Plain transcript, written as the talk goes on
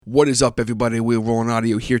What is up, everybody? We're rolling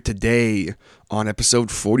audio here today on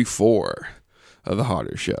episode 44 of The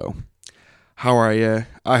Harder Show. How are you?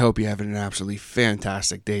 I hope you're having an absolutely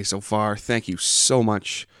fantastic day so far. Thank you so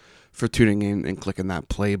much for tuning in and clicking that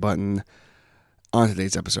play button on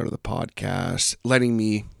today's episode of the podcast, letting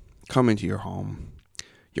me come into your home,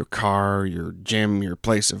 your car, your gym, your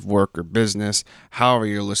place of work or business, however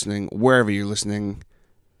you're listening, wherever you're listening.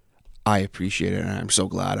 I appreciate it, and I'm so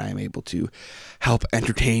glad I am able to help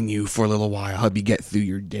entertain you for a little while, help you get through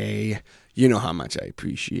your day. You know how much I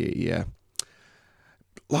appreciate you.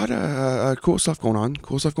 A lot of cool stuff going on.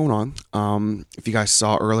 If you guys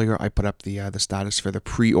saw earlier, I put up the status for the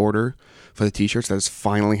pre-order for the t-shirts. That is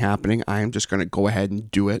finally happening. I am just going to go ahead and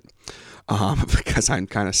do it because I'm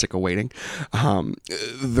kind of sick of waiting.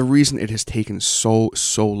 The reason it has taken so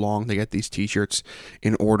long to get these t-shirts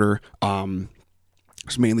in order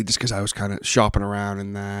it's mainly just because I was kind of shopping around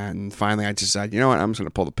and that, and finally I decided, you know what, I'm just going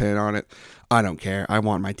to pull the pin on it. I don't care. I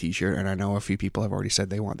want my t-shirt, and I know a few people have already said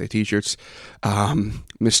they want their t-shirts.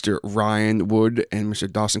 Mr. Ryan Wood and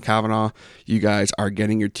Mr. Dawson Kavanaugh, you guys are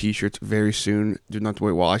getting your t-shirts very soon. Do not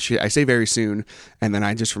wait. Well, I say very soon, and then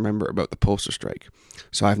I just remember about the postal strike.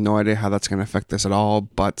 So I have no idea how that's going to affect this at all,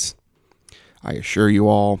 but I assure you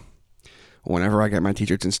all, whenever I get my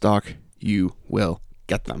t-shirts in stock, you will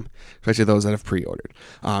get them, especially those that have pre-ordered.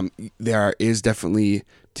 There is definitely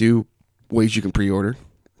two ways you can pre-order.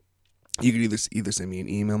 You can either send me an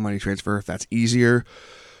email money transfer if that's easier,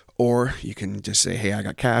 or you can just say, hey, I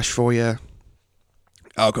got cash for you.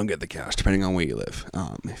 I'll come get the cash, depending on where you live.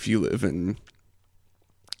 If you live in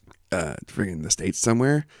friggin' the States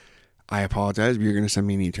somewhere, I apologize, but you're going to send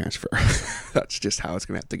me an e-transfer. That's just how it's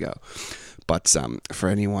going to have to go. But for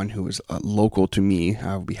anyone who is local to me,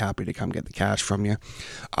 I will be happy to come get the cash from you.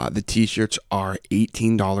 The t-shirts are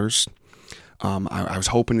 $18. I was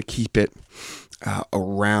hoping to keep it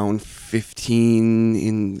around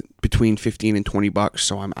between 15 and $20,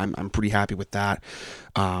 so I'm pretty happy with that.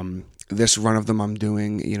 This run of them I'm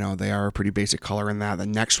doing, they are a pretty basic color in that. The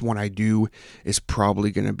next one I do is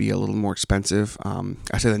probably going to be a little more expensive.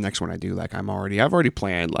 I say the next one I do, like I've already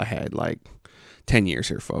planned ahead, like 10 years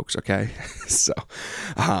here, folks, okay? So,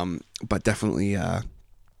 but definitely, they're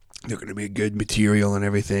going to be a good material and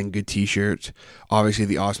everything, good t-shirt. Obviously,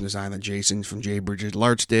 the awesome design that Jason from J. Bridges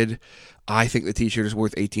Larch did. I think the t-shirt is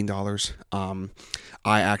worth $18.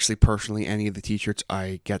 I actually, personally, any of the t-shirts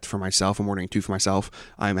I get for myself, I'm ordering two for myself,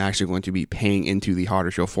 I'm actually going to be paying into the Harder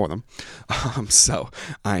Show for them. So,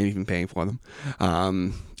 I'm even paying for them.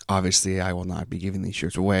 Obviously, I will not be giving these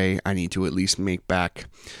shirts away. I need to at least make back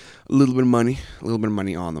a little bit of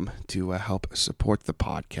money on them to help support the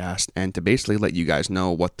podcast and to basically let you guys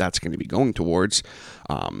know what that's going to be going towards.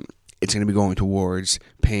 It's going to be going towards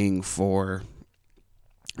paying for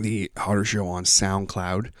the Harder Show on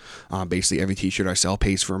SoundCloud. Basically, every t-shirt I sell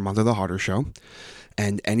pays for a month of the Harder Show,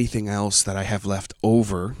 and anything else that I have left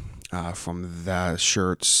over from the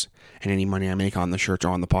shirts and any money I make on the shirts or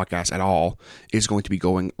on the podcast at all is going to be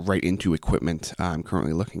going right into equipment. I'm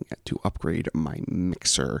currently looking to upgrade my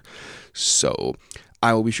mixer. So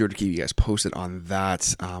I will be sure to keep you guys posted on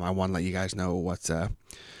that. I want to let you guys know what the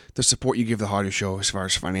support you give the Harder Show as far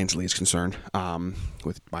as financially is concerned,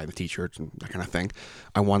 with buying the t-shirts and that kind of thing.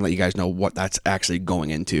 I want to let you guys know what that's actually going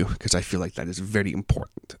into, because I feel like that is very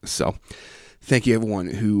important. So thank you, everyone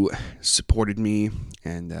who supported me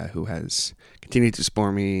and who has continued to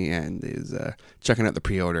support me and is checking out the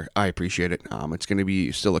pre-order. I appreciate it. It's going to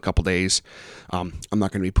be still a couple days. I'm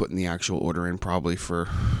not going to be putting the actual order in probably for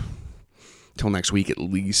till next week at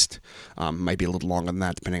least. Might be a little longer than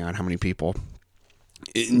that, depending on how many people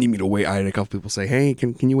need me to wait. I had a couple people say, hey,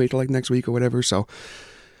 can you wait till like next week or whatever? So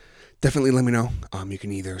definitely let me know. You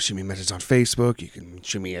can either shoot me a message on Facebook, you can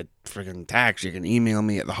shoot me a freaking text, you can email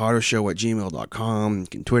me at thehardershow@gmail.com, you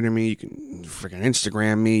can Twitter me, you can freaking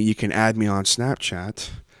Instagram me, you can add me on Snapchat,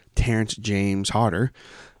 Terrence James Harder.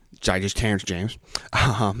 I just Terrence James.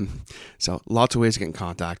 So lots of ways to get in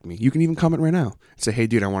contact with me. You can even comment right now. Say, hey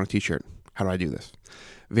dude, I want a t-shirt. How do I do this?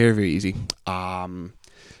 Very, very easy.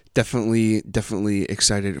 Definitely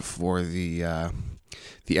excited for the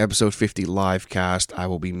episode 50 live cast. I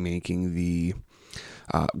will be making the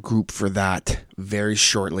group for that very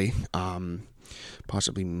shortly,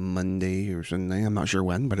 possibly Monday or Sunday. I'm not sure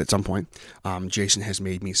when, but at some point. Jason has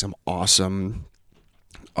made me some awesome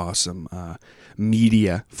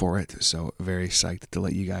media for it, so very psyched to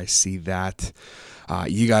let you guys see that.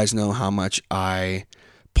 You guys know how much I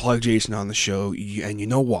plug Jason on the show, and you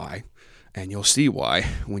know why. And you'll see why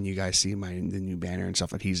when you guys see the new banner and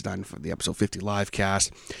stuff that he's done for the episode 50 live cast.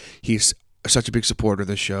 He's such a big supporter of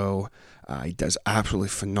the show. He does absolutely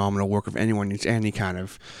phenomenal work. If anyone needs any kind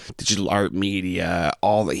of digital art media,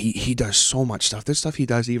 all that he does so much stuff. There's stuff he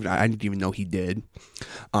does even I didn't even know he did.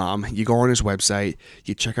 You go on his website,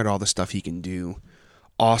 you check out all the stuff he can do.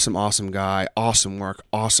 Awesome guy, awesome work,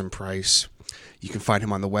 awesome price. You can find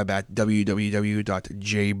him on the web at www.jaybird,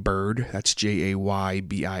 that's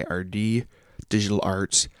JAYBIRD,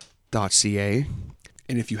 digitalarts.ca.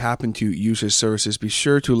 And if you happen to use his services, be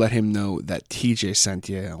sure to let him know that TJ sent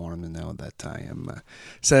you. I want him to know that I am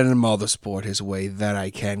sending him all the support his way that I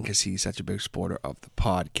can, because he's such a big supporter of the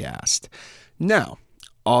podcast. Now,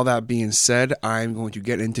 all that being said, I'm going to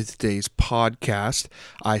get into today's podcast.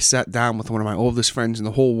 I sat down with one of my oldest friends in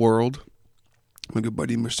the whole world, my good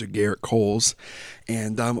buddy, Mr. Garrett Coles,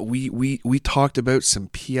 and we talked about some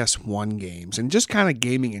PS1 games and just kind of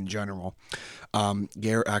gaming in general.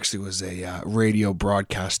 Garrett actually was a radio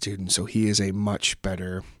broadcast student, so he is a much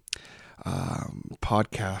better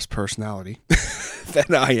podcast personality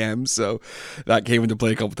than I am, so that came into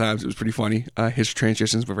play a couple times. It was pretty funny. His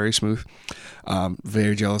transitions were very smooth.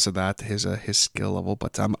 Very jealous of that, his skill level,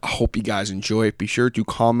 but I hope you guys enjoy it. Be sure to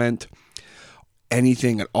comment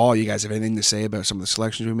anything at all. You guys have anything to say about some of the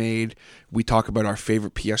selections we made. We talk about our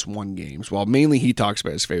favorite PS1 games. Well, mainly he talks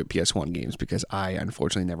about his favorite PS1 games, because I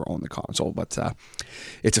unfortunately never owned the console, but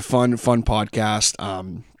it's a fun podcast.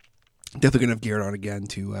 Definitely gonna have Garrett on again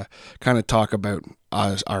to kind of talk about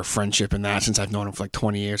our friendship and that, since I've known him for like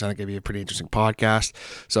 20 years. I think it'd be a pretty interesting podcast.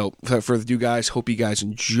 So without further ado, guys, hope you guys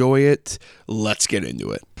enjoy it. Let's get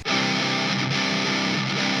into it.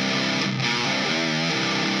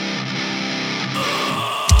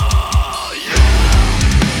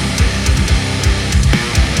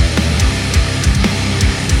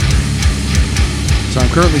 So I'm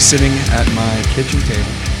currently sitting at my kitchen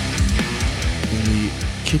table in the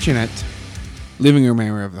kitchenette, living room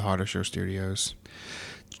area of the Hotter Show Studios,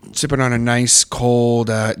 sipping on a nice cold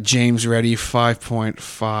James Ready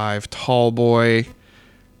 5.5 tall boy.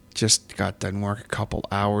 Just got done work a couple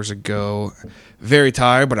hours ago. Very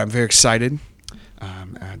tired, but I'm very excited.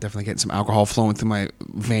 Definitely getting some alcohol flowing through my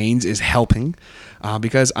veins is helping,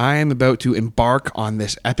 because I am about to embark on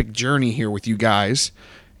this epic journey here with you guys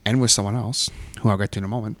and with someone else who I'll get to in a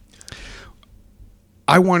moment.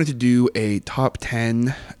 I wanted to do a top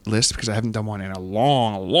 10 list because I haven't done one in a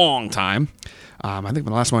long time. I think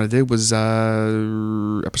the last one I did was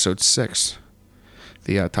episode 6,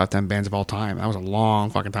 the top 10 bands of all time. That was a long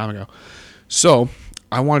fucking time ago. So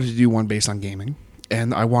I wanted to do one based on gaming,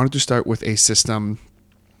 and I wanted to start with a system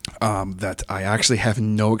that I actually have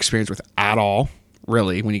no experience with at all,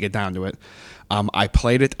 really, when you get down to it. I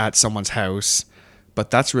played it at someone's house, but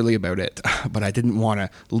that's really about it. But I didn't want to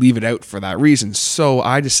leave it out for that reason. So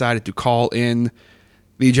I decided to call in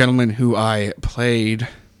the gentleman who I played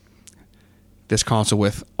this console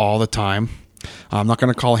with all the time. I'm not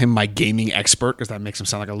going to call him my gaming expert, because that makes him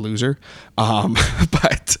sound like a loser.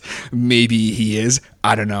 But maybe he is.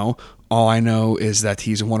 I don't know. All I know is that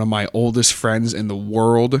he's one of my oldest friends in the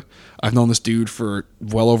world. I've known this dude for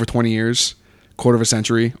well over 20 years. Quarter of a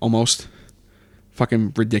century, almost.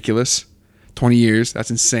 Fucking ridiculous. 20 years,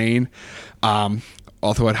 that's insane.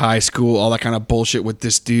 Also at high school, all that kind of bullshit with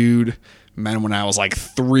this dude. Met him when I was like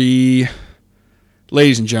 3.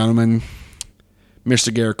 Ladies and gentlemen,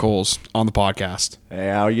 Mr. Garrett Coles on the podcast. Hey,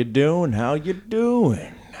 how you doing? How you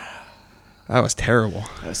doing? That was terrible.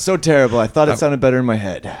 That's so terrible. I thought it sounded better in my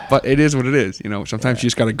head. But it is what it is. You know, sometimes you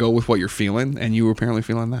just got to go with what you're feeling, and you were apparently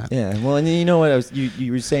feeling that. Yeah. Well, and you know what?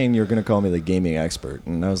 You were saying you were going to call me the gaming expert,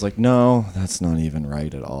 and I was like, no, that's not even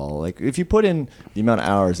right at all. Like, if you put in the amount of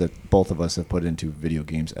hours that both of us have put into video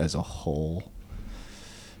games as a whole,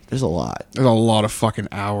 there's a lot. There's a lot of fucking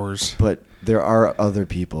hours. But there are other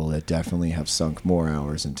people that definitely have sunk more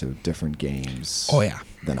hours into different games. Oh yeah,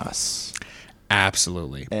 than us.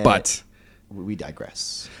 Absolutely. And but we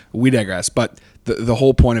digress. But the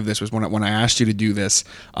whole point of this was when I asked you to do this,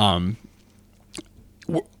 I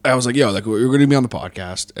was like, yo, like, we're going to be on the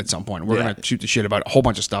podcast at some point. We're going to shoot the shit about a whole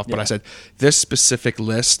bunch of stuff. But I said, this specific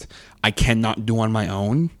list I cannot do on my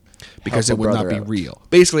own because it would not be real.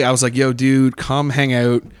 Basically, I was like, yo, dude, come hang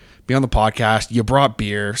out, be on the podcast. You brought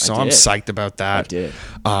beer, so I'm psyched about that. I did.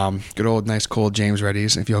 Good old nice cold James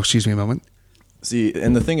Reddy's, if you'll excuse me a moment. See,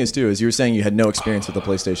 and the thing is, too, is you were saying you had no experience with the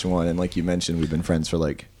PlayStation 1, and like you mentioned, we've been friends for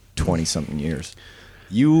like 20-something years.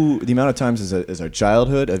 The amount of times as our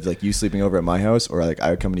childhood of like you sleeping over at my house, or like I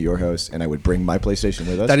would come to your house and I would bring my PlayStation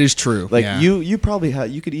with us. That is true. Like you probably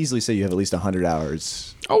you could easily say you have at least 100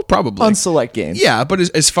 hours. Oh, probably on select games. Yeah, but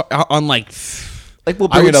as far on like Like we'll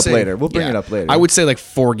bring it up later. We'll bring it up later. I would say like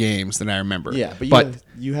 4 games that I remember. Yeah, but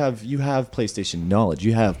you have PlayStation knowledge.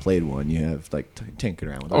 You have played one. You have like tinkered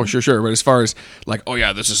around with it. Oh, sure. But as far as like, oh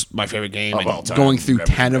yeah, this is my favorite game, and going through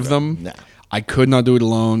 10 of them, I could not do it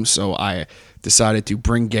alone. So I decided to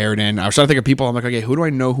bring Garrett in. I was trying to think of people. I'm like, okay, who do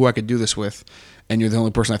I know who I could do this with? And you're the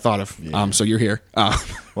only person I thought of. Yeah. So you're here. Well,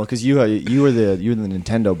 because you were the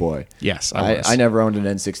Nintendo boy. Yes, I never owned an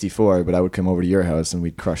N64, but I would come over to your house and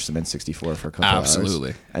we'd crush some N64 for a couple hours.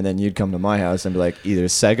 Absolutely. And then you'd come to my house and be like, either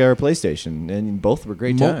Sega or PlayStation, and both were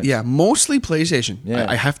great times. Yeah, mostly PlayStation. Yeah.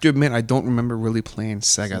 I have to admit, I don't remember really playing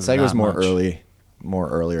Sega. Sega was more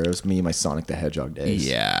earlier. It was me and my Sonic the Hedgehog days.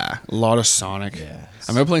 Yeah, a lot of Sonic. Yes.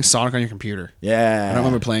 I remember playing Sonic on your computer. Yeah, I don't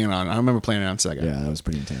remember playing it on. I remember playing it on Sega. Yeah, that was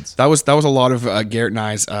pretty intense. That was a lot of Garrett and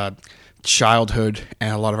I's childhood,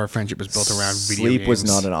 and a lot of our friendship was built around video games. Sleep was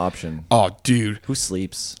not an option. Oh, dude, who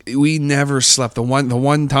sleeps? We never slept. The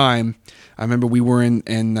one time I remember we were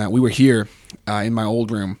we were here in my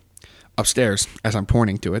old room upstairs as I'm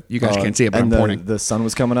pointing to it. You guys can't see it, but I'm pointing. The sun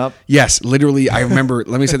was coming up? Yes, literally. I remember.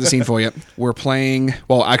 Let me set the scene for you. We're playing.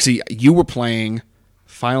 Well, actually, you were playing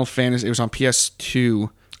Final Fantasy. It was on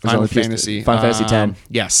PS2. Final Fantasy. Final Fantasy 10.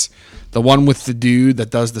 Yes. The one with the dude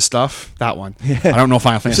that does the stuff. That one. Yeah. I don't know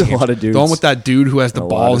Final Fantasy. There's a lot of dudes. The one with that dude who has the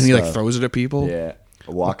ball and he like throws it at people. Yeah.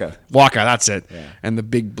 Waka, that's it. Yeah. And the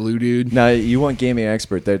big blue dude. Now you want gaming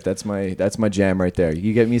expert? That's my jam right there.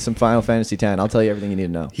 You get me some Final Fantasy 10. I'll tell you everything you need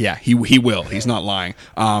to know. Yeah, he will. He's not lying.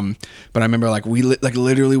 But I remember like we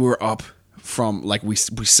literally were up from like we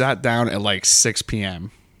sat down at like 6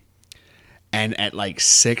 p.m. and at like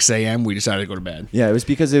 6 a.m. we decided to go to bed. Yeah, it was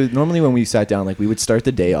because normally when we sat down, like we would start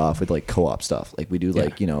the day off with like co-op stuff. Like we do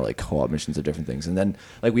like like co-op missions of different things, and then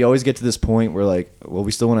like we always get to this point where like, well,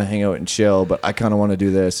 we still want to hang out and chill, but I kind of want to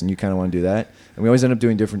do this and you kind of want to do that, and we always end up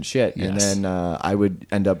doing different shit. Yes. And then I would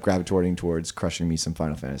end up gravitating towards crushing me some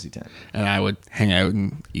Final Fantasy X, and I would hang out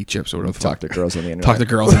and eat chips or talk to girls on the internet. Talk to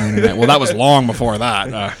girls on the internet. Well, that was long before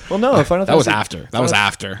that. Well, no, that was after. That was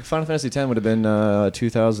after. Final Fantasy X would have been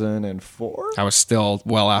 2004. I was still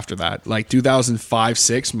well after that, like 2005,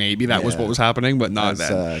 6 maybe. That was what was happening, but not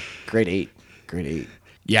then. Grade 8.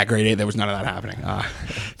 Yeah, grade 8. There was none of that happening.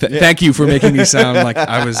 Thank you for making me sound like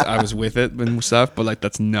I was with it and stuff, but like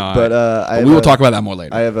that's not. But we will talk about that more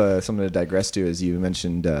later. I have something to digress to, as you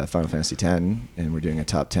mentioned Final Fantasy X, and we're doing a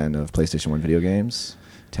top 10 of PlayStation 1 video games,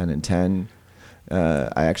 10 and 10.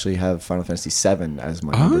 I actually have Final Fantasy VII as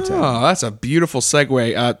my number 10. Oh, that's a beautiful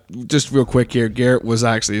segue. Just real quick here, Garrett he's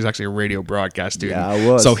actually a radio broadcast student. Yeah, I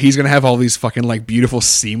was. So he's gonna have all these fucking like beautiful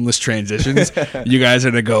seamless transitions. You guys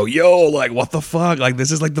are gonna go, yo, like what the fuck? Like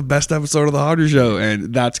this is like the best episode of the Harder Show,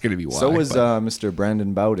 and that's gonna be why. So was Mr.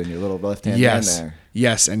 Brandon Bowden, your little left hand man there.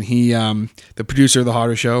 Yes, and he, the producer of the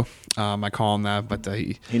Harder Show. I call him that, but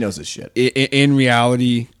he knows his shit. In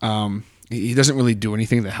reality, he doesn't really do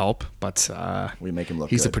anything to help, but we make him look.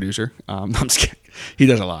 He's good. the producer. I'm just kidding. He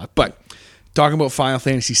does a lot. But talking about Final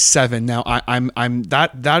Fantasy VII, now I'm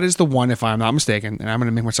that is the one, if I'm not mistaken, and I'm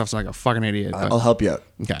gonna make myself sound like a fucking idiot. I'll help you out.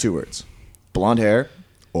 Okay. 2 words: blonde hair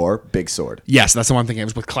or big sword. Yes, that's the one thing. It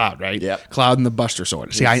was with Cloud, right? Yeah, Cloud and the Buster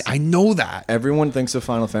Sword. See, I know that. Everyone thinks of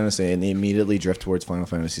Final Fantasy and they immediately drift towards Final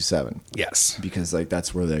Fantasy VII. Yes, because like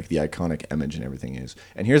that's where the iconic image and everything is.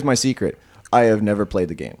 And here's my secret: I have never played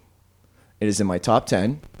the game. It is in my top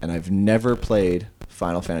 10, and I've never played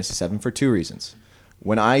Final Fantasy VII for 2 reasons.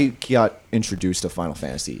 When I got introduced to Final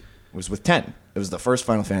Fantasy, it was with 10. It was the first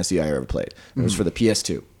Final Fantasy I ever played. It was for the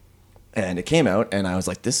PS2. And it came out, and I was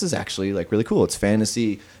like, this is actually like really cool. It's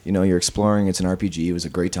fantasy. You know, you're exploring. It's an RPG. It was a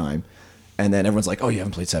great time. And then everyone's like, oh, you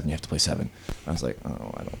haven't played 7. You have to play 7. I was like,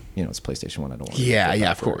 oh, I don't. You know, it's PlayStation 1. I don't want to.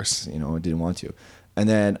 Yeah, of course. You know, I didn't want to. And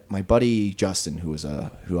then my buddy Justin, who has a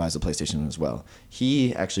PlayStation as well,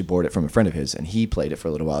 he actually borrowed it from a friend of his, and he played it for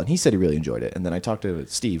a little while, and he said he really enjoyed it. And then I talked to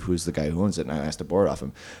Steve, who's the guy who owns it, and I asked to borrow it off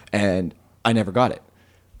him, and I never got it.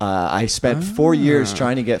 I spent 4 years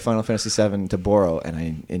trying to get Final Fantasy VII to borrow, and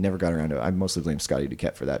I never got around to it. I mostly blame Scotty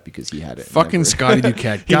Duquette for that because he had it. Fucking Scotty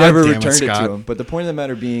Duquette. He never returned it to him. But the point of the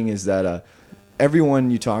matter being is that everyone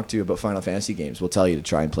you talk to about Final Fantasy games will tell you to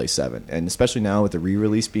try and play 7, and especially now with the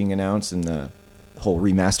re-release being announced and the whole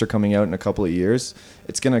remaster coming out in a couple of years,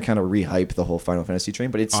 it's going to kind of rehype the whole Final Fantasy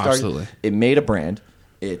train. But it started. Absolutely. It made a brand.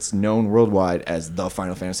 It's known worldwide as the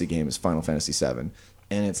Final Fantasy game is Final Fantasy VII.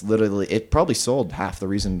 And it's literally, it probably sold half the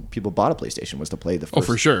reason people bought a PlayStation was to play the first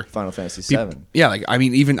for sure. Final Fantasy VII. Yeah, like, I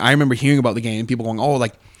mean, even I remember hearing about the game and people going, oh,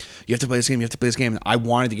 like, you have to play this game, you have to play this game. I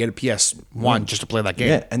wanted to get a PS1 just to play that game.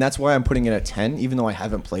 Yeah, and that's why I'm putting it at 10, even though I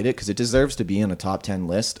haven't played it, because it deserves to be in a top 10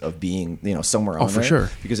 list of being, you know, somewhere on there. Oh, for sure.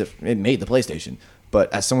 Because it made the PlayStation.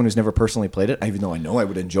 But as someone who's never personally played it, even though I know I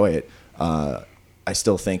would enjoy it, I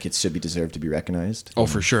still think it should be deserved to be recognized. Oh,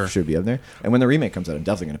 for sure. Should be up there. And when the remake comes out, I'm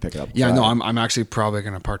definitely going to pick it up. Yeah, no, I'm actually probably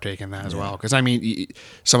going to partake in that as well. Because, I mean,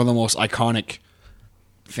 some of the most iconic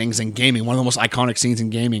things in gaming, one of the most iconic scenes in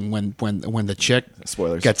gaming when the chick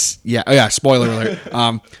Spoilers. gets... spoiler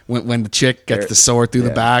alert. When the chick gets the sword through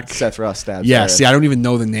the back. Seth Ross stabs Yeah, Garrett. see, I don't even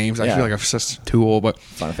know the names. I Yeah. feel like I'm such too old, but...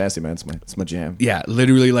 Final Fantasy, man. It's my jam. Yeah,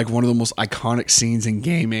 literally like one of the most iconic scenes in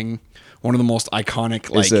gaming. One of the most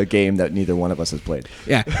iconic, like... It's a game that neither one of us has played.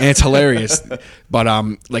 Yeah, and it's hilarious. But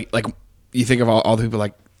like you think of all the people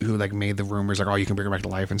who made the rumors, like, oh, you can bring her back to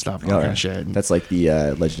life and stuff, and all that kind of shit. That's like the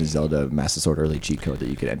Legend of Zelda Master Sword early cheat code that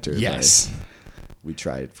you could enter. Yes. We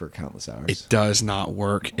tried for countless hours. It does not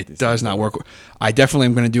work. It does not work. I definitely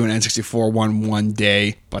am going to do an N64 one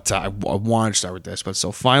day, but I want to start with this. But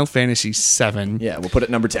so Final Fantasy 7. Yeah, we'll put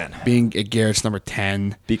it number 10. Being Garrett's number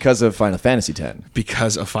 10. Because of Final Fantasy 10.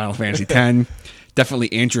 Because of Final Fantasy 10. Definitely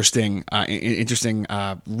interesting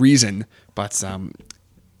reason, but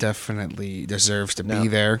definitely deserves to be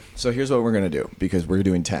there. So here's what we're gonna do, because we're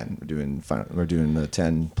doing 10. We're doing the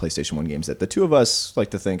 10 PlayStation 1 games that the two of us like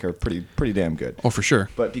to think are pretty damn good. Oh, for sure.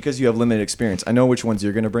 But because you have limited experience, I know which ones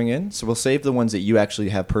you're gonna bring in. So we'll save the ones that you actually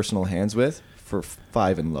have personal hands with for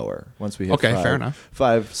 5 and lower. Once we hit Okay, 5, fair enough.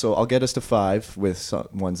 5. So I'll get us to 5 with some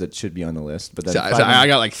ones that should be on the list. But then So I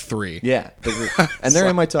got like 3. yeah, and they're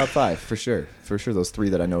in my top 5 for sure. For sure, those 3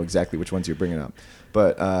 that I know exactly which ones you're bringing up.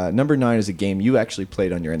 But number 9 is a game you actually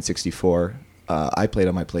played on your N64. I played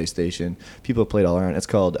on my PlayStation. People played all around. It's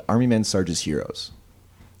called Army Men Sarge's Heroes.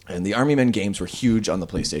 And the Army Men games were huge on the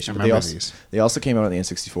PlayStation. I remember these. They also came out on the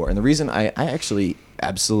N64. And the reason I actually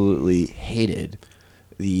absolutely hated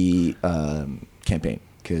the campaign,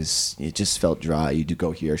 because it just felt dry. You do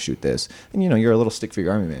go here, shoot this. And, you're a little stick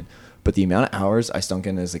figure Army Man. But the amount of hours I stunk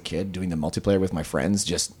in as a kid doing the multiplayer with my friends,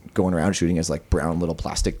 just going around shooting as like brown little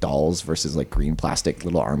plastic dolls versus like green plastic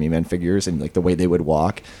little Army Men figures, and like the way they would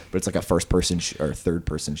walk, but it's like a first person or third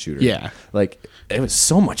person shooter. Yeah. Like, it was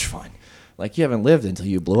so much fun. Like, you haven't lived until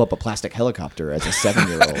you blow up a plastic helicopter as a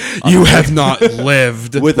 7-year-old. You have not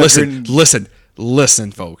lived. With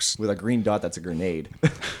Listen, folks. with a green dot that's a grenade.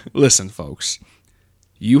 Listen, folks.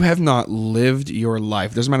 You have not lived your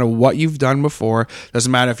life. Doesn't matter what you've done before.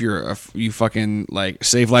 Doesn't matter if you fucking like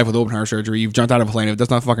save life with open heart surgery. You've jumped out of a plane. It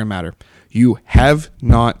does not fucking matter. You have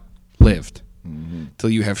not lived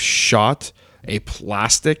till you have shot a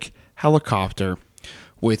plastic helicopter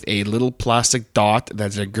with a little plastic dot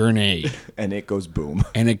that's a grenade. And it goes boom.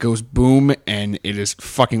 And it goes boom, and it is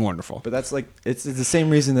fucking wonderful. But that's like, it's the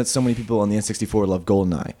same reason that so many people on the N64 love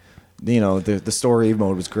GoldenEye. The story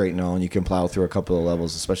mode was great and all, and you can plow through a couple of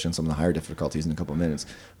levels, especially on some of the higher difficulties, in a couple of minutes.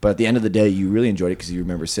 But at the end of the day, you really enjoyed it because you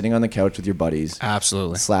remember sitting on the couch with your buddies.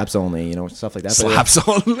 Absolutely. Slaps only, stuff like that. Slaps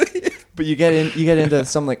only. But you get into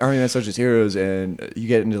some like Army Men Sarge's Heroes, and you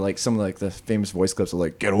get into like some of like the famous voice clips of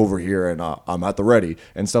like, get over here and I'm at the ready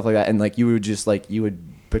and stuff like that. And like you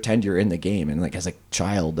would pretend you're in the game, and like as a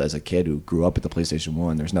child, as a kid who grew up with the PlayStation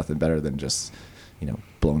 1, there's nothing better than just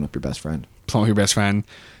blowing up your best friend. Blowing your best friend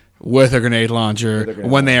with a grenade launcher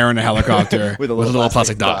when they are in a helicopter with a little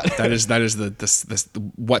plastic dot. That is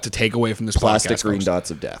the what to take away from this plastic podcast, green folks.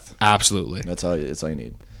 dots of death. Absolutely. That's all you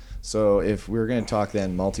need. So if we're going to talk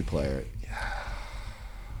then multiplayer,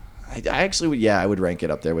 I would rank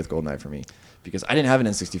it up there with GoldenEye for me, because I didn't have an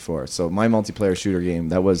N64. So my multiplayer shooter game,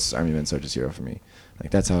 that was Army Men Sarge's Hero for me.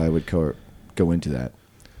 Like, that's how I would go into that.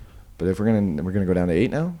 But if we're gonna go down to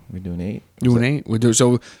 8 now, we're doing 8. Doing 8. We do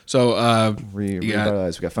so.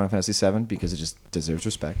 Revitalize. We got Final Fantasy 7 because it just deserves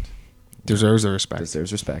respect. Deserves the respect.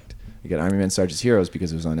 Deserves respect. You got Army Men Sarge's Heroes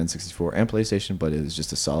because it was on N64 and PlayStation, but it was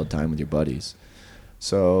just a solid time with your buddies.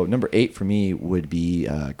 So number 8 for me would be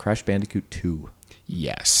Crash Bandicoot 2.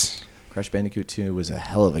 Yes. Crash Bandicoot 2 was a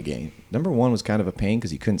hell of a game. Number 1 was kind of a pain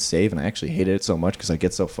because you couldn't save, and I actually hated it so much because I'd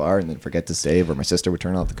get so far and then forget to save, or my sister would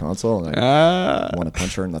turn off the console and I want to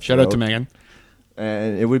punch her in the throat. Shout out to Megan.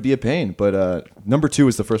 And it would be a pain. But number 2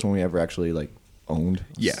 is the first one we ever actually like owned.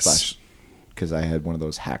 Yes. Because I had one of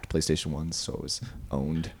those hacked PlayStation 1s, so it was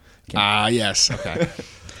owned. Yes. Okay.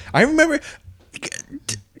 I remember,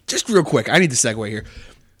 just real quick, I need to segue here.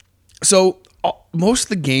 So most of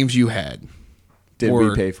the games you had, Did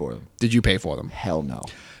we pay for them? Did you pay for them? Hell no.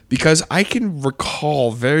 Because I can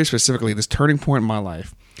recall very specifically this turning point in my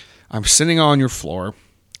life. I'm sitting on your floor,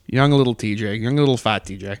 young little fat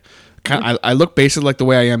TJ. I look basically like the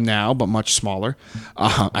way I am now, but much smaller.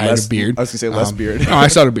 I had a beard. I was going to say less beard. No, I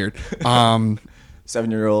still had a beard.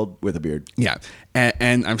 7-year-old with a beard. Yeah.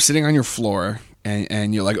 And I'm sitting on your floor,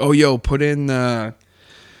 and you're like, oh, yo, put in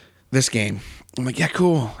this game. I'm like, yeah,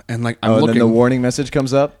 cool. And like, I'm looking. And then the warning message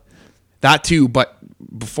comes up? That too, but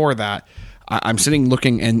before that, I'm sitting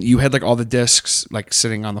looking, and you had like all the discs like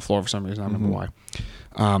sitting on the floor for some reason. I don't remember why.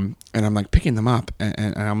 And I'm like picking them up,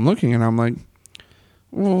 and I'm looking, and I'm like,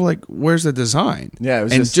 well, like, where's the design? Yeah, it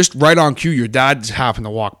was and just right on cue, your dad just happened to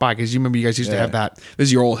walk by, because you remember you guys used to have that. This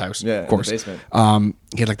is your old house, of course. In the basement.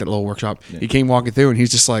 He had like that little workshop. Yeah. He came walking through, and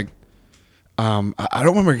he's just like, I don't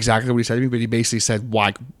remember exactly what he said to me, but he basically said,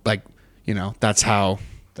 "Why, like, you know, that's how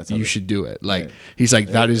you should do it." Like, he's like,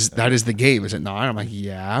 that is the game, is it not? I'm like,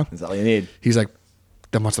 yeah, that's all you need. He's like,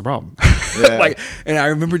 then what's the problem? Yeah. Like, and I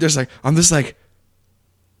remember just like, I'm just like,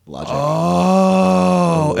 logic.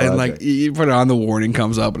 Oh, and like you put it on, the warning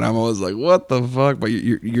comes up, and I'm always like, what the fuck? But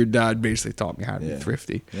your dad basically taught me how to be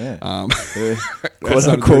thrifty. Yeah. Quote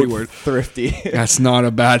unquote thrifty. That's not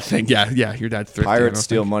a bad thing. Yeah, your dad's thrifty. Pirates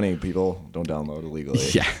steal money, people. Don't download illegally.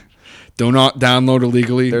 Yeah. Do not download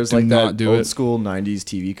illegally. There's like that old school 90s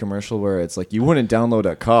TV commercial where it's like, you wouldn't download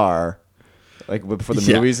a car, like for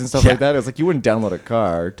the movies and stuff like that. It's like, you wouldn't download a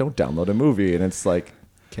car, don't download a movie. And it's like,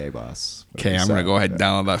 okay, boss. Okay, I'm going to go ahead and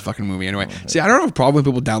download that fucking movie anyway. See, I don't have a problem with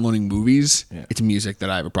people downloading movies. Yeah. It's music that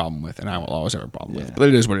I have a problem with, and I will always have a problem with. But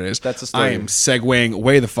it is what it is. That's the story. I am segueing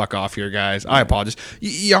way the fuck off here, guys. I apologize.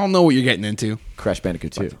 Y'all know what you're getting into. Crash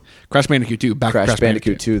Bandicoot 2. Crash Bandicoot 2. Crash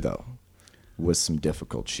Bandicoot 2, though, was some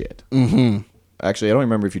difficult shit. Mm-hmm. Actually, I don't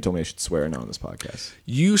remember if you told me I should swear or not on this podcast.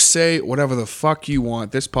 You say whatever the fuck you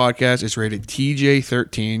want. This podcast is rated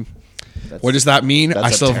TJ13. What does that mean? That's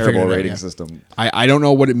I still a terrible rating yet. system. I don't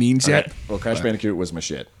know what it means yet. Right. Well, Crash Bandicoot was my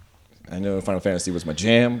shit. I know Final Fantasy was my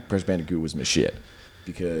jam. Crash Bandicoot was my shit.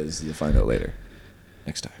 Because you'll find out later.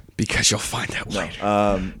 Next time. Because you'll find out later.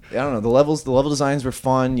 I don't know. The level designs were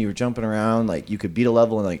fun. You were jumping around. Like, you could beat a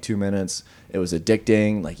level in like 2 minutes. It was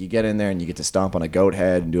addicting. Like, you get in there and you get to stomp on a goat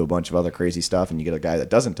head and do a bunch of other crazy stuff. And you get a guy that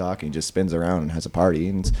doesn't talk and he just spins around and has a party.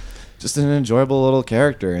 And it's just an enjoyable little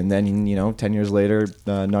character. And then, 10 years later,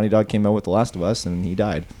 Naughty Dog came out with The Last of Us and he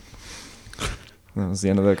died. That was the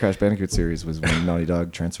end of the Crash Bandicoot series, was when Naughty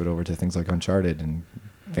Dog transferred over to things like Uncharted and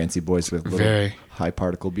fancy boys with little high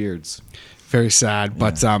particle beards. Very sad.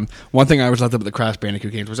 Yeah. But one thing I always loved about the Crash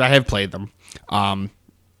Bandicoot games was I have played them. One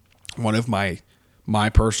of my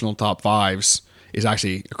personal top 5s is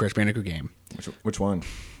actually a Crash Bandicoot game. Which one?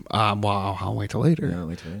 Well, I'll wait till later. Yeah, I'll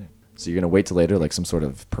wait till later. So you're going to wait till later, like some sort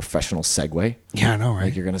of professional segue? Yeah, I know, right?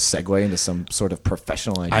 Like you're going to segue into some sort of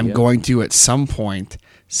professional idea? I'm going to, at some point,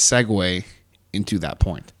 segue into that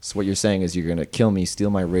point. So what you're saying is you're going to kill me, steal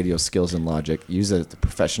my radio skills and logic, use a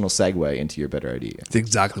professional segue into your better idea. That's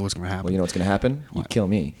exactly what's going to happen. Well, you know what's going to happen? What? You kill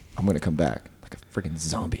me. I'm going to come back like a freaking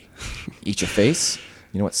zombie. Eat your face.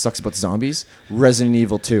 You know what sucks about zombies? Resident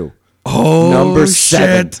Evil 2. Oh, Number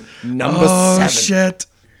 7. Number 7. Shit.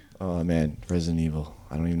 Oh, man. Resident Evil.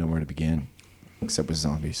 I don't even know where to begin, except with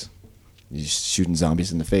zombies. You're just shooting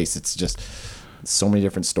zombies in the face. It's just so many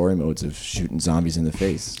different story modes of shooting zombies in the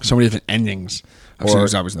face. So many different endings of shooting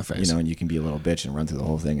zombies in the face. And you can be a little bitch and run through the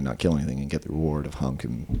whole thing and not kill anything and get the reward of hunk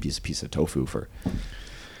and be a piece of tofu for...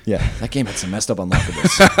 Yeah, that game had some messed up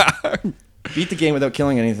unlockables. Beat the game without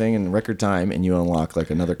killing anything in record time, and you unlock like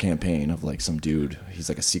another campaign of like some dude. He's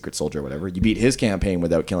like a secret soldier or whatever. You beat his campaign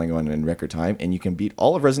without killing one in record time, and you can beat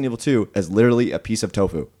all of Resident Evil 2 as literally a piece of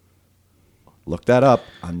tofu. Look that up.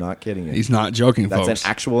 I'm not kidding you. He's not joking, That's folks. An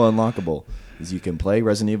actual unlockable. Is you can play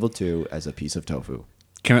Resident Evil 2 as a piece of tofu.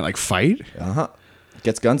 Can it like fight? Uh-huh.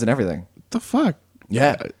 Gets guns and everything. What the fuck?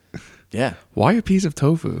 Yeah. Yeah. Why a piece of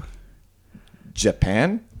tofu?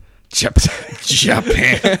 Japan?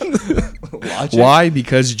 Japan. Why?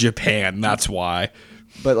 Because Japan. That's why.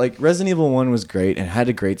 But like Resident Evil 1 was great and had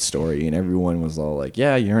a great story, and everyone was all like,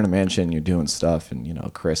 yeah, you're in a mansion, you're doing stuff,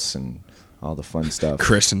 and Chris and all the fun stuff.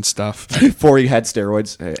 Chris and stuff. Before he had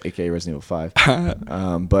steroids, aka Resident Evil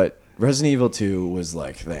 5. But Resident Evil 2 was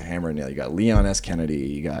like the hammer and nail. You got Leon S. Kennedy,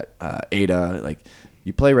 you got Ada. Like,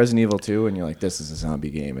 you play Resident Evil 2 and you're like, this is a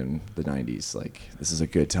zombie game in the 90s. Like, this is a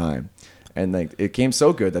good time. And like, it came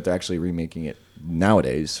so good that they're actually remaking it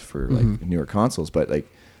nowadays for like newer consoles. But like,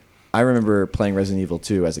 I remember playing Resident Evil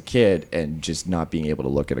 2 as a kid and just not being able to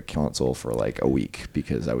look at a console for like a week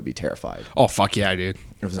because I would be terrified. Oh, fuck yeah, dude.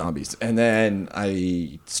 Of zombies. And then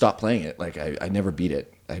I stopped playing it. Like, I never beat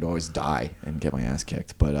it. I'd always die and get my ass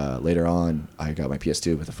kicked. But later on, I got my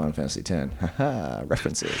PS2 with the Final Fantasy X. Haha,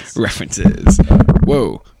 references.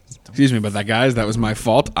 Whoa. Excuse me about that, guys. That was my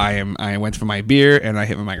fault. I went for my beer and I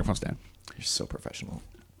hit my microphone stand. You're so professional.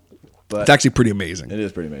 But it's actually pretty amazing. It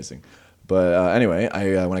is pretty amazing. But anyway,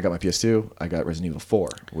 when I got my PS2, I got Resident Evil 4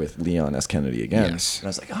 with Leon S. Kennedy again. Yes. And I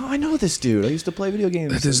was like, oh, I know this dude. I used to play video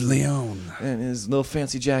games. That is Leon. And his little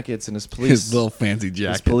fancy jackets and his little fancy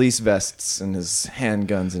jacket. His police vests and his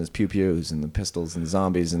handguns and his pew-pews and the pistols and the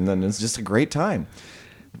zombies. And then it's just a great time.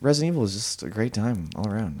 Resident Evil is just a great time all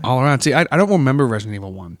around. Man. All around. See, I don't remember Resident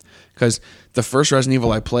Evil 1 because the first Resident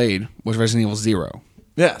Evil I played was Resident Evil 0.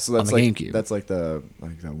 Yeah, so that's the like GameCube. that's like the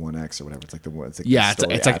 1X or whatever. It's like the one. It's like Yeah, the it's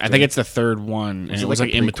story like I after. think it's the third one, and it was like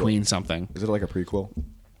like a in prequel? between something. Is it like a prequel?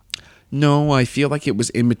 No, I feel like it was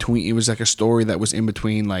in between. It was like a story that was in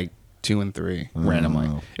between like 2 and 3 randomly.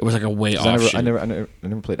 It was like a way off. I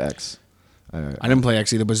never played X. I didn't play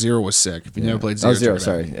X either, but 0 was sick. If you never played 0, Zero. check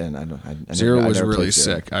it out. Sorry, and I 0 was never really played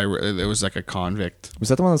Zero. sick. It was like a convict. Was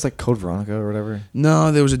that the one that's like Code Veronica or whatever?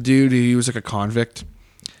 No, there was a dude. He was like a convict,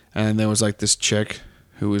 and there was like this chick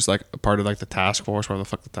who was like a part of like the task force, whatever the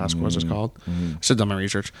fuck the task force is called. I should have done my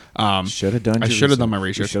research. Should have done. I should have done my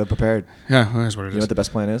research. Should have prepared. Yeah, that's what it You is. know what the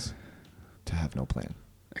best plan is? To have no plan.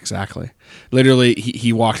 Exactly. Literally,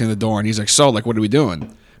 he walked in the door and he's like, "So, like, what are we doing?"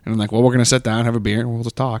 And I'm like, "Well, we're gonna sit down, have a beer, and we'll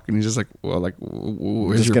just talk." And he's just like, "Well, like, We're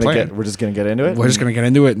where's just your plan? we're just gonna get into it. We're just gonna get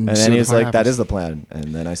into it." And And see then what he's the fuck like, "That happens." is the plan."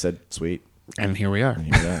 And then I said, "Sweet." And here we are. And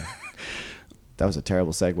here we are. That was a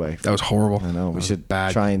terrible segue. That was horrible. I know. That We was should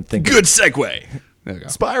bad. try and think. Good segue. There we go.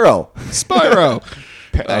 Spyro. Spyro.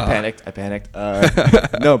 I panicked.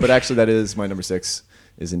 No, but actually, that is my number 6.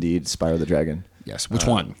 Is indeed Spyro the Dragon. Yes. Which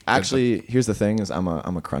one? Actually, here's the thing: is I'm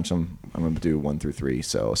a crunch them. I'm gonna do 1 through 3.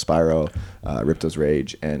 So Spyro, Ripto's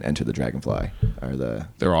Rage, and Enter the Dragonfly are the.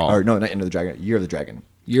 They're all. Or no, not Enter the Dragon. Year of the Dragon.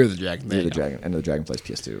 Year of the Dragon. There Year you of the go. Dragon. Enter the Dragonfly's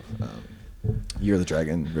PS2. Year of the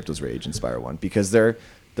Dragon, Ripto's Rage, and Spyro 1 because they're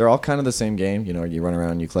all kind of the same game. You know, you run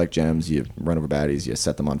around, you collect gems, you run over baddies, you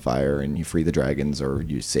set them on fire, and you free the dragons or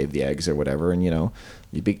you save the eggs or whatever, and you know,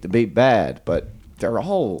 you beat the big bad. But they're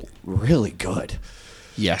all really good.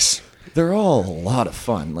 Yes. They're all a lot of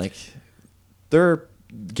fun. Like,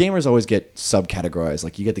 gamers always get subcategorized.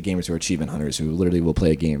 Like, you get the gamers who are achievement hunters who literally will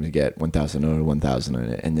play a game to get 1,000 or 1,000 in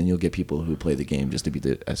it, and then you'll get people who play the game just to beat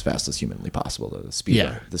it as fast as humanly possible. The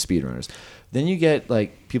speedrunners. Then you get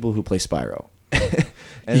like people who play Spyro.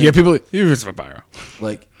 And You get people. Here's Spyro.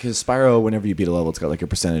 like, because Spyro, whenever you beat a level, it's got like a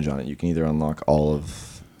percentage on it. You can either unlock all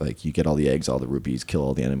of, like, you get all the eggs, all the rupees, kill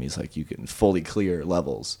all the enemies. Like, you can fully clear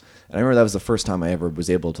levels. And I remember that was the first time I ever was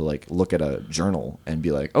able to like look at a journal and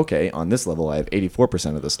be like, okay, on this level I have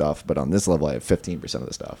 84% of the stuff, but on this level I have 15% of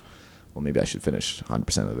the stuff. Well, maybe I should finish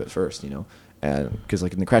 100% of it first, you know? And because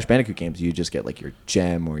like in the Crash Bandicoot games, you just get like your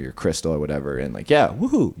gem or your crystal or whatever, and like, yeah,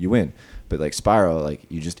 woohoo, you win. But like Spyro, like,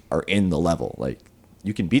 you just are in the level. Like,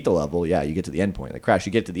 you can beat the level, yeah, you get to the end point. Like Crash,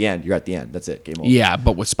 you get to the end, you're at the end. That's it, game over. Yeah,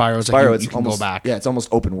 but with Spyro, it's like you can almost, go back. Yeah, it's almost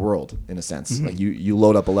open world in a sense. Like you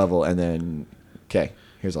load up a level and then, okay,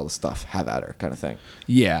 here's all the stuff, have at her, kind of thing.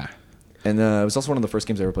 Yeah. And it was also one of the first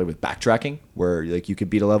games I ever played with backtracking, where like you could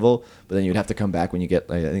beat a level, but then you'd have to come back when you get.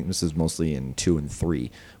 Like, I think this is mostly in 2 and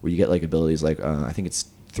 3, where you get like abilities like I think it's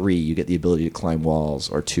 3, you get the ability to climb walls,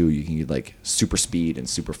 or 2, you can get like super speed and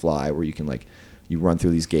super fly, where you can like you run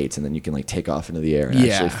through these gates and then you can like take off into the air and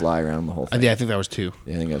actually fly around the whole thing. Yeah, I think that was 2.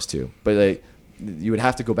 Yeah, I think that was 2. But like, you would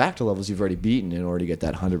have to go back to levels you've already beaten in order to get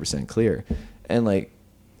that 100% clear. And like,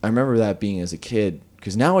 I remember that being as a kid,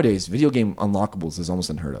 because nowadays video game unlockables is almost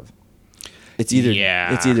unheard of. It's either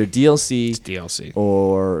DLC, It's DLC.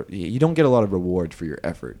 or you don't get a lot of reward for your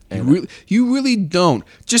effort. And You really don't.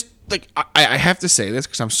 Just like I have to say this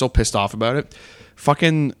because I'm so pissed off about it.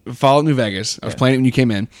 Fucking Fallout New Vegas. I was playing it when you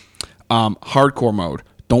came in. Hardcore mode.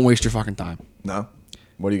 Don't waste your fucking time. no,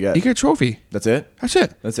 what do you get? You get a trophy. That's it. That's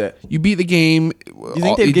it. That's it. You beat the game. You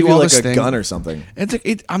think they'd give you like a gun or something? It's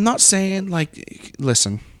like, I'm not saying like.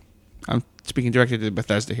 Listen, I'm speaking directly to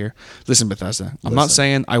Bethesda here. Listen, Bethesda. I'm not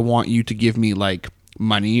saying I want you to give me like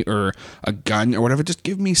money or a gun or whatever. Just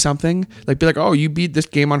give me something. Like, be like, oh, you beat this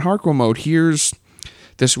game on hardcore mode. Here's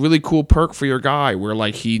this really cool perk for your guy where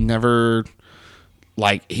like he never.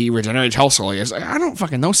 Like, he regenerates health slowly. I don't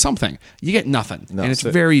fucking know, something. You get nothing. No, and it's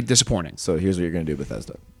very disappointing. So here's what you're going to do,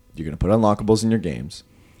 Bethesda. You're going to put unlockables in your games.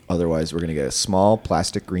 Otherwise, we're going to get a small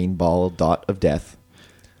plastic green ball dot of death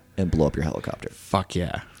and blow up your helicopter. Fuck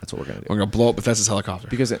yeah. That's what we're going to do. We're going to blow up Bethesda's helicopter.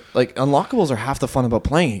 Because like unlockables are half the fun about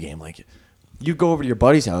playing a game. Like, you go over to your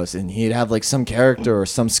buddy's house and he'd have like some character or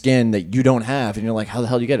some skin that you don't have, and you're like, how the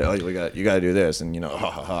hell do you get it? Oh, you got to do this, and you know,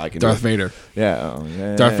 I can. Darth do it. Vader.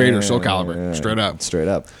 Yeah, Darth Vader, Soul Calibur, straight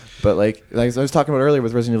up. But like I was talking about earlier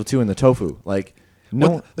with Resident Evil 2 and the tofu, like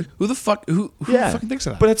no, Like, who the fuck fucking thinks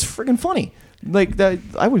of that? But it's freaking funny. Like that,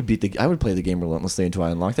 I would play the game relentlessly until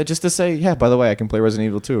I unlocked that, just to say, yeah, by the way, I can play Resident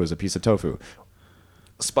Evil 2 as a piece of tofu.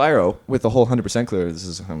 Spyro with the whole 100% clear.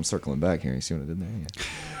 I'm circling back here. You see what I did there?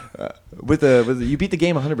 Yeah. With you beat the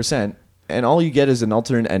game 100%, and all you get is an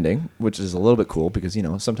alternate ending, which is a little bit cool because, you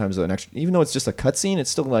know, sometimes an extra, even though it's just a cutscene,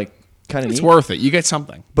 it's still like kind of neat. It's worth it. You get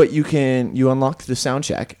something. But you unlock the sound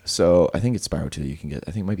check. So I think it's Spyro 2 that you can get.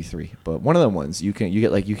 I think it might be 3. But one of them ones you can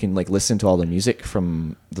listen to all the music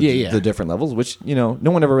from the different levels, which no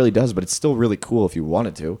one ever really does, but it's still really cool if you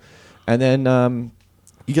wanted to. And then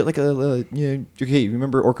you get like you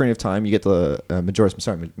remember Ocarina of Time? You get the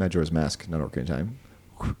Majora's Mask, not Ocarina of Time.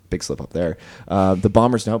 Big slip up there. The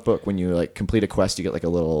Bomber's Notebook, when you complete a quest, you get like a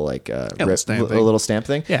little little stamp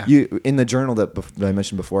thing. Yeah. You in the journal that I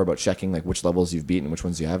mentioned before about checking which levels you've beaten and which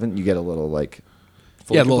ones you haven't. You get a little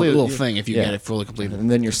little thing if you get it fully completed.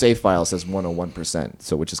 And then your save file says 101%,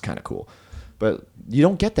 so which is kind of cool. But you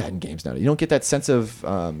don't get that in games nowadays. You don't get that sense of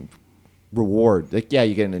reward. You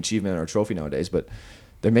get an achievement or a trophy nowadays, but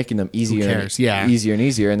they're making them easier and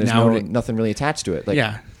easier, and there's nothing really attached to it.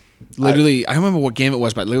 Literally, I don't remember what game it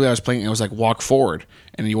was, but literally I was playing, and it was like walk forward,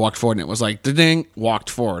 and you walked forward, and it was like ding,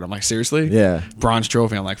 walked forward. I'm like, seriously? Yeah. Bronze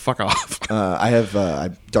trophy. I'm like, fuck off. I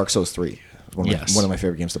have Dark Souls 3. One of my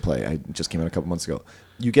favorite games to play. I just came out a couple months ago.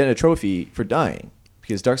 You get a trophy for dying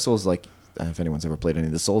because Dark Souls, if anyone's ever played any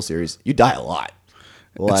of the Souls series, you die a lot.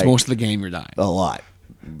 It's most of the game you're dying. A lot.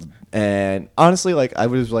 And honestly, I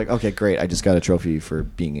was like, okay, great. I just got a trophy for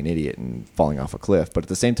being an idiot and falling off a cliff. But at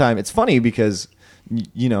the same time, it's funny because,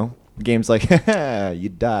 game's like, you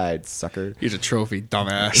died, sucker. Here's a trophy,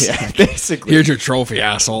 dumbass. Yeah, basically. Here's your trophy,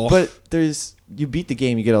 asshole. But you beat the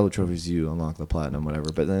game, you get all the trophies, you unlock the platinum,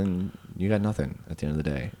 whatever. But then you got nothing at the end of the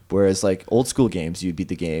day. Whereas old school games, you beat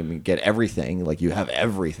the game, you get everything. You have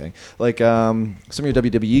everything. Some of your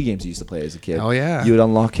WWE games you used to play as a kid. Oh yeah. You would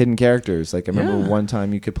unlock hidden characters. I remember one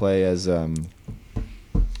time you could play as the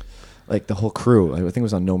whole crew. I think it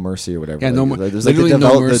was on No Mercy or whatever. Yeah, there's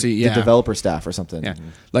No Mercy. the developer staff or something. Yeah,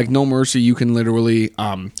 No Mercy. You can literally.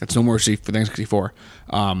 That's No Mercy for the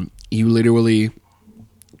N64. You literally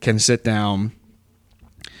can sit down,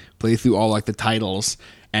 play through all the titles,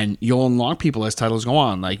 and you'll unlock people as titles go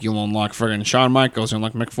on. You'll unlock friggin' Shawn Michaels, you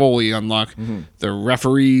unlock Mick Foley, you unlock the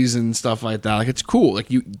referees and stuff like that. It's cool.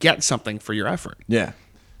 You get something for your effort. Yeah.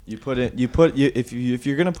 If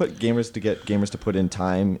you're gonna put gamers to put in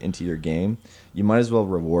time into your game, you might as well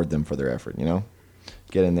reward them for their effort.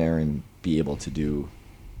 Get in there and be able to do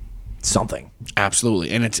something.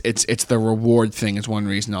 Absolutely, and it's the reward thing is one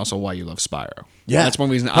reason also why you love Spyro. Yeah, that's one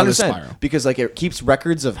reason I love Spyro because it keeps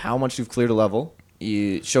records of how much you've cleared a level.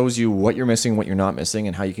 It shows you what you're missing, what you're not missing,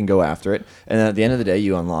 and how you can go after it. And then at the end of the day,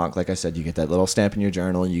 you unlock, like I said, you get that little stamp in your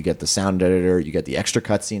journal, you get the sound editor, you get the extra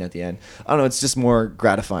cutscene at the end. I don't know, it's just more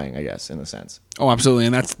gratifying, I guess, in a sense. Oh, absolutely.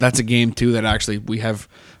 And that's a game, too, that actually we have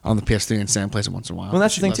on the PS3 and Sam plays it once in a while. Well,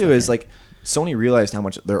 that's the thing, too, is Sony realized how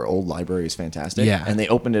much their old library is fantastic. Yeah. And they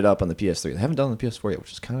opened it up on the PS3. They haven't done it on the PS4 yet,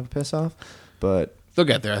 which is kind of a piss off. But they'll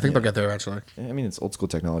get there. I think they'll get there eventually. I mean, it's old school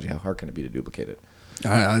technology. How hard can it be to duplicate it?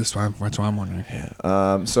 That's why I'm wondering.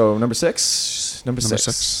 Yeah. So number six, number six,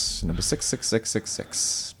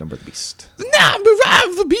 6666, number of the beast. The number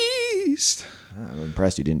of the beast. I'm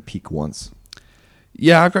impressed you didn't peak once.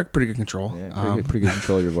 Yeah, I've got pretty good control. Yeah, pretty good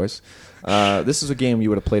control of your voice. This is a game you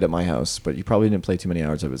would have played at my house, but you probably didn't play too many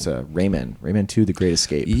hours of it. It's Rayman. Rayman 2, The Great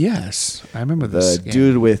Escape. Yes, I remember this The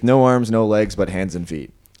dude with no arms, no legs, but hands and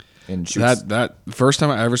feet. And shoots. That first time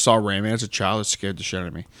I ever saw Rayman as a child, it scared the shit out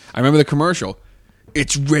of me. I remember the commercial.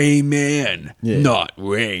 It's Rayman, not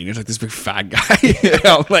Rain. It's this big fat guy.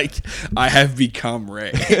 I have become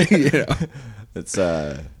Ray. It's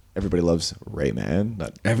everybody loves Rayman,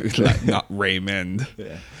 not Raymond.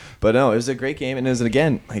 Yeah. But no, it was a great game, and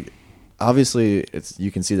again, obviously, you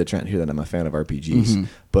can see the trend here that I'm a fan of RPGs,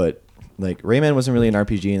 but Rayman wasn't really an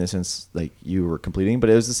RPG in the sense you were completing, but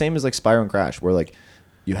it was the same as Spyro and Crash, where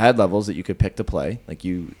you had levels that you could pick to play.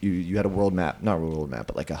 You had a world map, not a world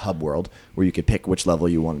map, but a hub world where you could pick which level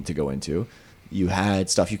you wanted to go into. You had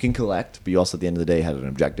stuff you can collect, but you also at the end of the day had an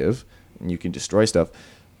objective, and you can destroy stuff.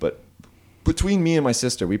 But between me and my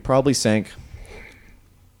sister, we probably sank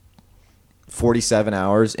 47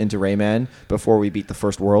 hours into Rayman before we beat the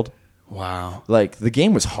first world. Wow. The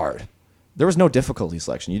game was hard. There was no difficulty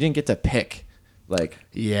selection. You didn't get to pick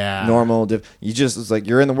normal. You just was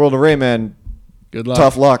you're in the world of Rayman. Good luck.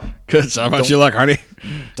 Tough luck. Good. So much luck, honey.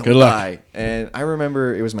 Good luck. And I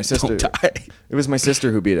remember it was my sister. Don't die. It was my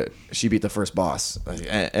sister who beat it. She beat the first boss.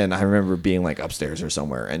 And I remember being upstairs or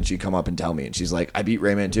somewhere, and she'd come up and tell me, and she's like, I beat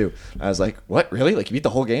Rayman 2. I was like, what? Really? You beat the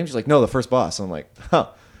whole game? She's like, no, the first boss. I'm like, huh,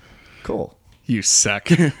 cool. You suck.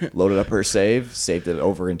 Loaded up her save, saved it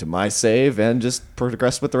over into my save, and just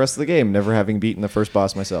progressed with the rest of the game, never having beaten the first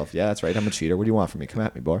boss myself. Yeah, that's right. I'm a cheater. What do you want from me? Come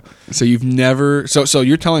at me, boy. So you've never... So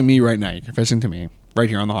you're telling me right now, you're confessing to me, right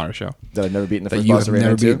here on the Horror Show, that I've never beaten the first boss of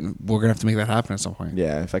Rayman 2? We're going to have to make that happen at some point.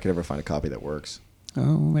 Yeah, if I could ever find a copy that works.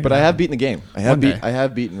 Oh, but I have beaten the game. I have One day. I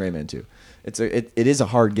have beaten Rayman 2. It is a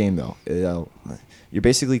hard game though. You're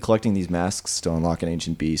basically collecting these masks to unlock an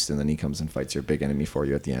ancient beast, and then he comes and fights your big enemy for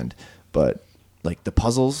you at the end. But like the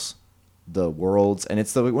puzzles, the worlds, and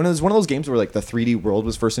it's one of those games where like the 3D world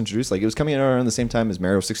was first introduced. Like it was coming out around the same time as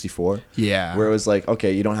Mario 64. Yeah. Where it was like,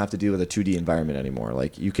 okay, you don't have to deal with a 2D environment anymore.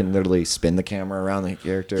 Like you can literally spin the camera around the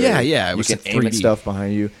character. Yeah. It was you can aim at stuff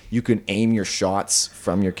behind you. You can aim your shots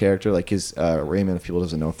from your character. Like his Rayman, if people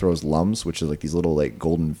doesn't know, throws lums, which is like these little like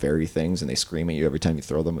golden fairy things, and they scream at you every time you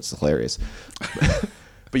throw them. It's hilarious.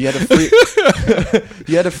 But you had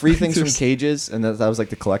to free things from cages, and that was like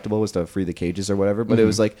the collectible was to free the cages or whatever. But it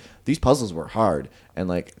was like these puzzles were hard, and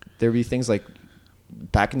like there'd be things like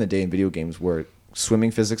back in the day in video games where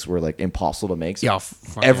swimming physics were like impossible to make. So Yeah,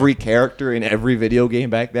 every character in every video game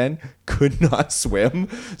back then could not swim,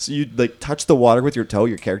 so you'd like touch the water with your toe,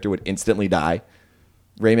 your character would instantly die.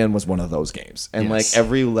 Rayman was one of those games, and like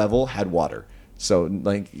every level had water. So,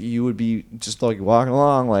 like, you would be just, like, walking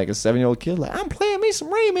along like a 7-year-old kid, like, I'm playing me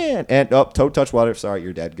some Rayman. And, toe touch water. Sorry,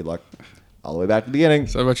 you're dead. Good luck. All the way back to the beginning.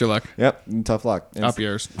 So about your luck. Yep, tough luck. And Up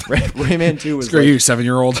yours. Rayman 2 was Screw like, you,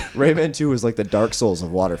 7-year-old. Rayman 2 was like the Dark Souls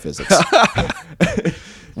of water physics.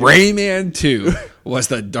 Rayman 2 was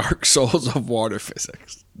the Dark Souls of water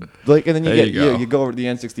physics. Like, and then you go over to the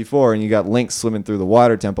N64 and you got Link swimming through the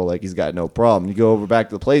water temple like he's got no problem. You go over back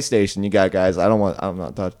to the PlayStation, you got guys, I'm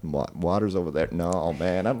not touching water's over there. No,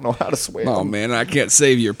 man, I don't know how to swim. Oh, man, I can't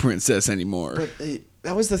save your princess anymore. But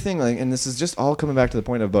that was the thing, like, and this is just all coming back to the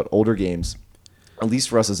point about older games, at least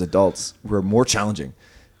for us as adults, were more challenging.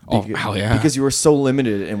 Hell yeah. Because you were so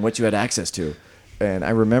limited in what you had access to. And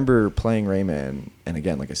I remember playing Rayman, and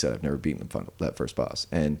again, like I said, I've never beaten that first boss,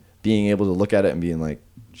 and being able to look at it and being like,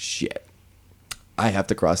 shit, I have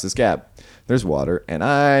to cross this gap. There's water, and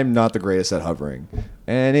I'm not the greatest at hovering.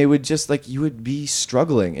 And it would just, like, you would be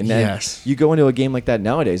struggling. And then you go into a game like that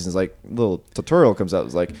nowadays, and it's like, a little tutorial comes out,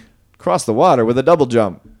 it's like, cross the water with a double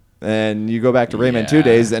jump. And you go back to Rayman 2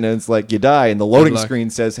 days, and it's like, you die, and the loading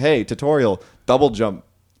screen says, hey, tutorial, double jump,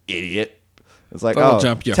 idiot. It's like, double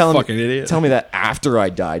jump, you fucking idiot. Tell me that after I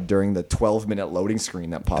died during the 12-minute loading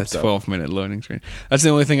screen that pops up. The 12-minute loading screen. That's the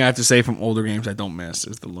only thing I have to say from older games I don't miss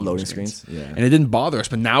is the loading screens. Yeah. And it didn't bother us,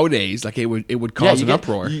 but nowadays, like, it would cause an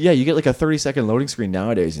uproar. Yeah, you get like a 30-second loading screen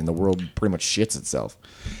nowadays, and the world pretty much shits itself.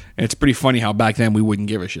 And it's pretty funny how back then we wouldn't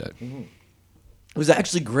give a shit. Mm-hmm. It was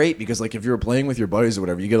actually great because, like, if you were playing with your buddies or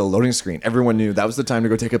whatever, you get a loading screen. Everyone knew that was the time to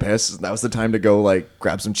go take a piss. That was the time to go, like,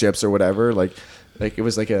 grab some chips or whatever. Like it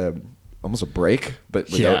was like almost a break, but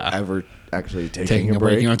without ever actually taking a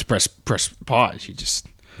break. You don't have to press pause. You just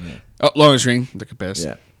loading screen, take a piss.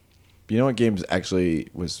 Yeah. You know what games actually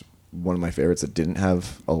was one of my favorites that didn't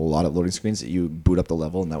have a lot of loading screens? That you boot up the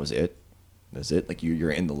level and that was it. That's it. Like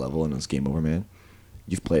you're in the level and it's game over, man.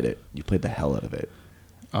 You've played it. You played the hell out of it.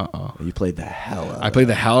 You played the hell out of it. I played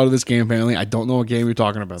the hell out of this game, apparently. I don't know what game you're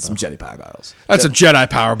talking about, though. Some Jedi Power Battles. That's a Jedi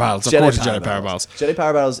Power Battles. Of course, Jedi Power Battles. Jedi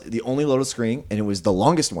Power Battles, the only loaded screen, and it was the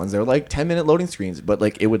longest ones. They were like 10-minute loading screens, but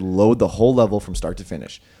like it would load the whole level from start to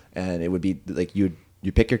finish. And it would be like you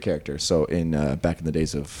pick your character. So in back in the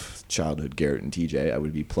days of childhood, Garrett and TJ, I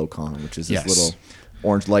would be Plo Koon, which is this little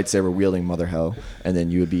orange lightsaber wielding mother hell, and then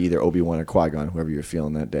you would be either Obi-Wan or Qui-Gon, whoever you're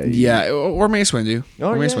feeling that day. Yeah, or Mace Windu.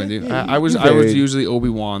 I was usually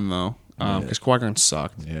Obi-Wan though. Because Qui-Gon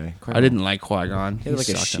sucked. Yeah, I didn't like Qui-Gon. He had like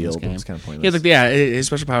a shield. It was kind of pointless. He had his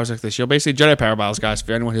special powers like the shield. Basically, Jedi Power Battles, guys.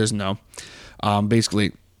 For anyone who doesn't know,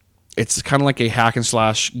 basically, it's kind of like a hack and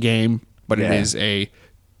slash game, but it is a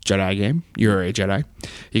Jedi game. You're a Jedi.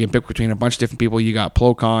 You can pick between a bunch of different people. You got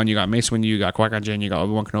Plo Koon, you got Mace Windu, you got Qui-Gon Jinn, you got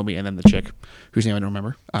Obi-Wan Kenobi, and then the chick whose name I don't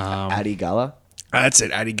remember. Adi Gala. That's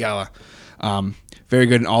it, Adi Gala. Very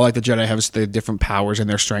good, and all like the Jedi have the different powers and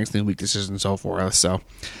their strengths and weaknesses and so forth. So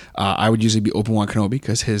I would usually be Obi-Wan Kenobi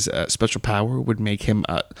because his special power would make him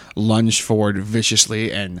lunge forward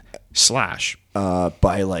viciously and slash.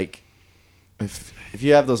 By like, if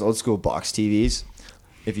you have those old school box TVs,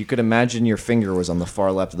 if you could imagine your finger was on the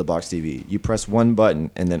far left of the box TV, you press one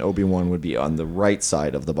button and then Obi-Wan would be on the right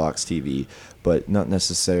side of the box TV, but not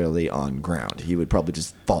necessarily on ground. He would probably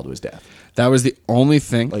just fall to his death. That was the only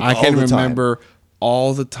thing like I can remember.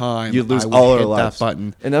 All the time, you'd lose all our lives. That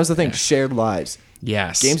button, and that was the thing: shared lives.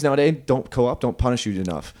 Yes. Games nowadays don't co-op, don't punish you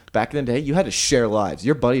enough. Back in the day, you had to share lives.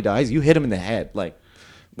 Your buddy dies, you hit him in the head, like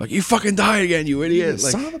you fucking died again, you idiot!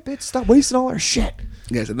 Like, son of a bitch, stop wasting all our shit.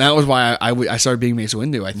 Yes, and that was why I started being Mace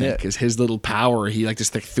Windu. I think because his little power, he like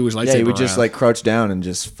just threw his lightsaber. Yeah, he would just like crouch down and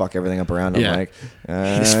just fuck everything up around him. Like,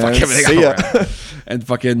 just fuck everything up around. And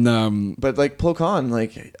fucking. But like Plo Koon,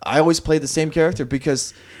 like I always played the same character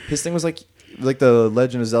because his thing was like like the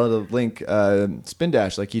Legend of Zelda Link spin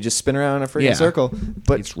dash. Like you just spin around in a freaking circle,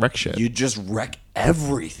 but you just wreck shit. You just wreck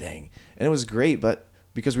everything, and it was great. But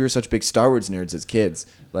because we were such big Star Wars nerds as kids,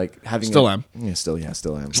 like having still am. Yeah, still am. I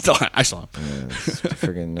still am.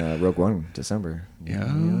 Friggin' Rogue One, December.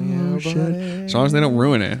 Yeah, shit. As long as they don't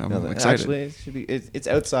ruin it, I'm excited. Actually, it should be. It's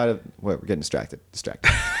outside of what we're getting distracted.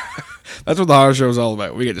 That's what the horror show is all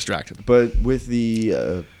about. We get distracted. But with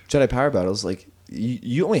the Jedi Power Battles, like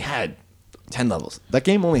you only had 10 levels. That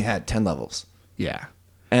game only had 10 levels. Yeah.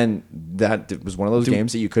 And that was one of those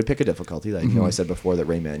games that you could pick a difficulty. Like, I said before that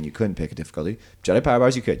Rayman, you couldn't pick a difficulty. Jedi Power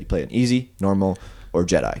Battles, you could. You play an easy, normal, or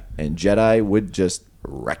Jedi. And Jedi would just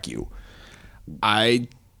wreck you. I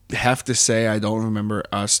have to say I don't remember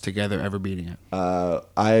us together ever beating it.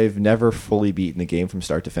 I've never fully beaten the game from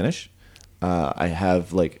start to finish. I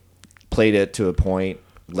have, like, played it to a point,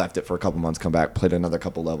 left it for a couple months, come back, played another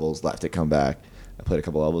couple levels, left it, come back. I played a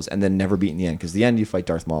couple levels, and then never beaten the end. Because the end, you fight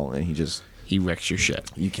Darth Maul, and he wrecks your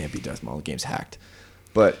shit. You can't beat Darth Maul. The game's hacked.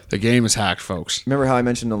 But the game is hacked, folks. Remember how I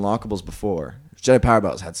mentioned unlockables before? Jedi Power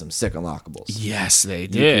Battles had some sick unlockables. Yes, they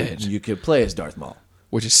did. You could play as Darth Maul.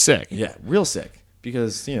 Which is sick. Yeah, real sick.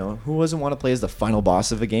 Because, who doesn't want to play as the final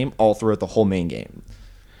boss of a game all throughout the whole main game?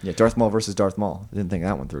 Yeah, Darth Maul versus Darth Maul. Didn't think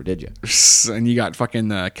that one through, did you? And you got fucking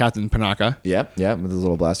Captain Panaka. Yeah, with his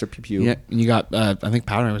little blaster. Pew pew. Yeah, and you got, I think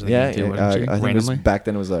Powder was in the game too, I think back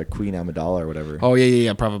then it was Queen Amidala or whatever. Oh,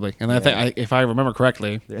 yeah, probably. And I think, if I remember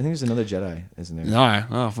correctly... I think there's another Jedi, isn't there?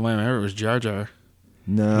 No, from what I remember, it was Jar Jar.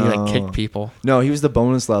 No. He kicked people. No, he was the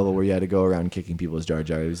bonus level where you had to go around kicking people as Jar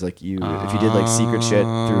Jar. It was like if you did secret shit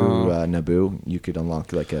through Naboo, you could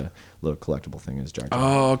unlock like a little collectible thing as Jar Jar.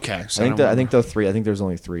 Oh, okay. So I think there's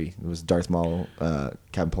only 3. It was Darth Maul,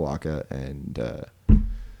 Captain Palaka, and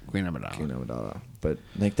Queen Amidala. But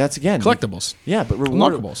that's again collectibles. Yeah, but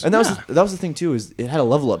unlockables. And that was the thing too, is it had a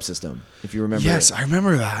level up system. If you remember. Yes, I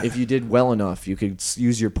remember that. If you did well enough, you could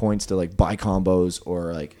use your points to buy combos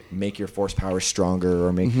or make your force power stronger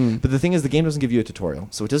or make. Mm-hmm. But the thing is, the game doesn't give you a tutorial,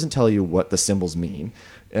 so it doesn't tell you what the symbols mean.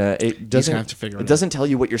 It doesn't have to figure it out. It doesn't tell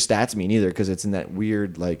you what your stats mean either, because it's in that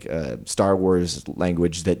weird Star Wars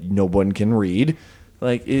language that no one can read.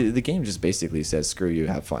 The game just basically says, screw you,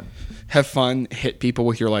 have fun. Have fun, hit people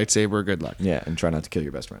with your lightsaber, good luck. Yeah, and try not to kill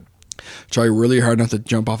your best friend. Try really hard not to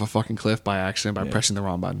jump off a fucking cliff by accident by pressing the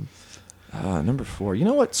wrong button. Number 4. You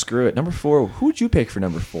know what? Screw it. Number 4. Who'd you pick for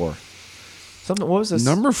number 4? What was this?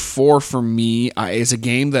 Number 4 for me is a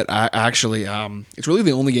game that I actually, it's really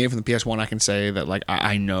the only game from the PS1 I can say that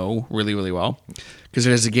I know really, really well. Because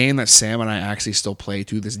it is a game that Sam and I actually still play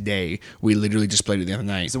to this day. We literally just played it the other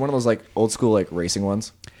night. Is it one of those old school racing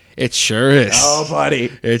ones? It sure is. Oh,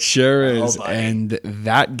 buddy. It sure is. And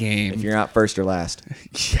that game... If you're not first or last.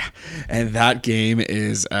 Yeah. And that game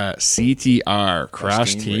is CTR,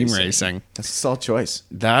 Crash Team Racing. That's a solid choice.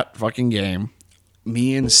 That fucking game,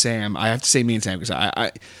 me and Sam... I have to say me and Sam because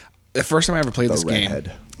I the first time I ever played this game...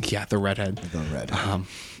 Yeah, the redhead. The red.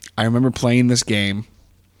 I remember playing this game...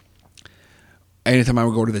 Anytime I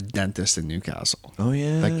would go to the dentist in Newcastle. Oh,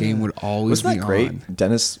 yeah. That game would always be on. Wasn't that great?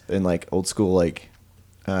 Dentists in old school, I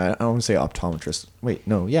don't want to say optometrist. Wait,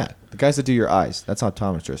 no, yeah. The guys that do your eyes. That's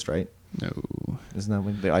optometrist, right? No. Isn't that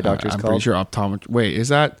what the eye doctor's I'm called? pretty sure optometrist. Wait, is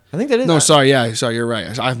that? I think that is. No, sorry, yeah. Sorry, you're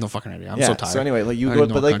right. I have no fucking idea. I'm so tired. So anyway, you go,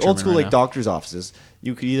 but old school doctor's offices,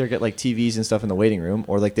 you could either get TVs and stuff in the waiting room,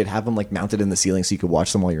 or they'd have them mounted in the ceiling so you could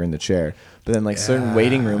watch them while you're in the chair. But then certain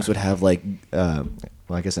waiting rooms would have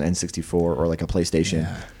I guess an N64 or a PlayStation.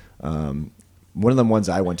 Yeah. One of them ones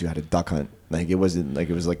I went to had a Duck Hunt. It wasn't it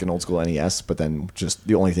was an old school NES, but then just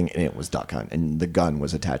the only thing in it was Duck Hunt, and the gun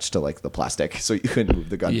was attached to the plastic, so you couldn't move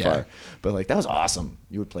the gun far. But that was awesome.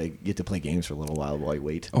 You get to play games for a little while you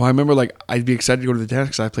wait. Oh, I remember I'd be excited to go to the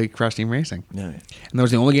dentist because I played Crash Team Racing. Yeah. And that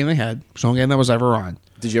was the only game they had. It was the only game that was ever on.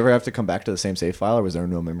 Did you ever have to come back to the same save file, or was there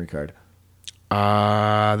no memory card?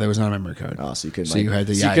 There was not a memory card. Oh, so you could you had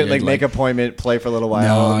to make an appointment, play for a little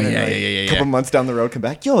while. No, a couple months down the road, come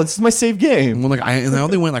back. Yo, this is my save game. Well, I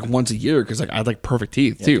only went once a year because I had perfect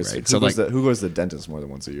teeth too, right? So who goes to the dentist more than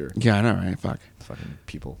once a year? Yeah, I know, right? Fucking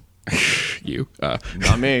people. You,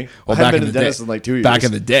 not me. Well, I haven't been to the dentist in 2 years. Back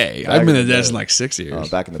in the day, I've been to the dentist in 6 years.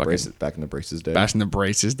 Back in the braces. Back in the braces days. Back in the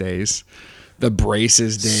braces days. The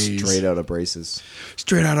braces days. Straight out of braces.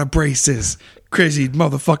 Straight out of braces. Crazy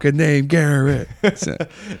motherfucking name, Garrett.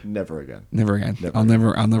 Never again. Never again. I'll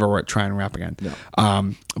never try and rap again.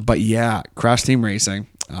 No. But yeah, Crash Team Racing.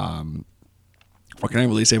 What can I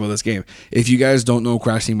really say about this game? If you guys don't know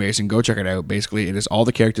Crash Team Racing, go check it out. Basically, it is all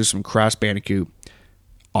the characters from Crash Bandicoot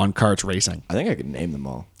on karts racing. I think I could name them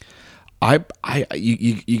all.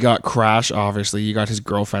 You got Crash, obviously. You got his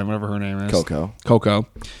girlfriend, whatever her name is. Coco.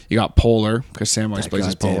 You got Polar, because Sam always plays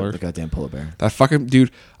as Polar. The goddamn polar bear. That fucking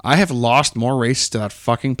dude. I have lost more races to that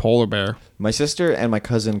fucking polar bear. My sister and my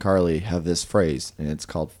cousin Carly have this phrase, and it's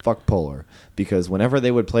called "fuck Polar," because whenever they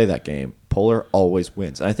would play that game, Polar always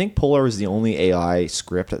wins. And I think Polar is the only AI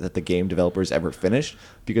script that the game developers ever finished,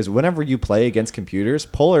 because whenever you play against computers,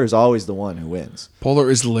 Polar is always the one who wins. Polar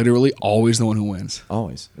is literally always the one who wins.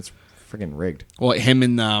 Always. It's friggin' rigged. Well, him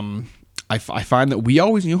and I find that we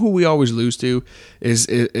always, who we always lose to is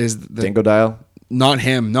the Dingo Dial? Not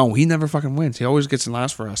him. No, he never fucking wins. He always gets in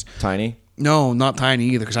last for us. Tiny? No, not Tiny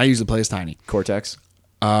either, because I usually play as Tiny. Cortex?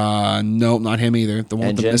 No, not him either. The one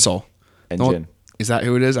with the missile. Engine. Is that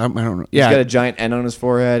who it is? I don't know. Yeah. He's got a giant N on his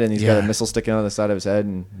forehead, and he's got a missile sticking on the side of his head,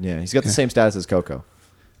 and he's got the same status as Coco.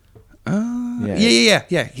 Yeah.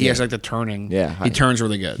 He has like the turning. Yeah. He turns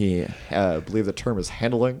really good. I believe the term is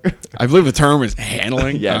handling. I believe the term is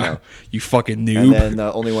handling. No. You fucking noob. And then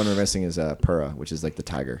the only one we're missing is Purra, which is like the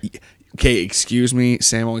tiger. Okay, excuse me.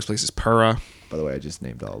 Sam always plays as Purra. By the way, I just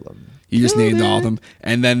named all of them. You just named all of them.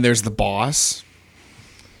 And then there's the boss.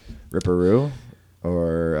 Ripperoo?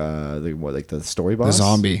 Or the story boss? The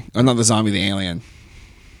zombie. Oh, not the zombie, the alien.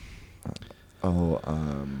 Oh,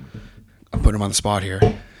 I'll put him on the spot here.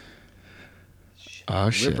 Oh,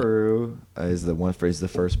 shit. Ripperoo is the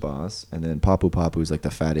first boss, and then Papu is like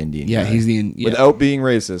the fat Indian guy. He's the... Yeah. Without being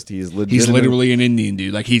racist, he's literally an Indian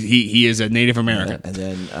dude. Like, he is a Native American. And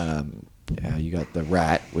then you got the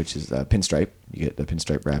rat, which is Pinstripe. You get the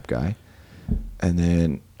Pinstripe rap guy. And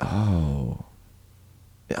then, I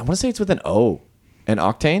want to say it's with an O. An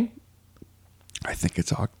Octane? I think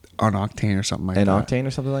it's on Octane or something like that. An Octane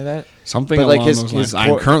or something like that? Something but along like those lines.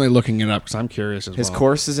 I'm currently looking it up because I'm curious as well. His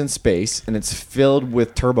course is in space, and it's filled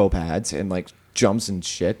with turbo pads and like jumps and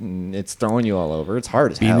shit, and it's throwing you all over. It's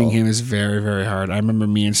hard as hell. Beating him is very, very hard. I remember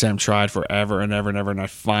me and Sam tried forever and ever and ever, and I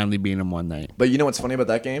finally beat him one night. But you know what's funny about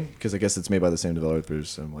that game? Because I guess it's made by the same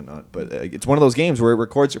developers and whatnot. But it's one of those games where it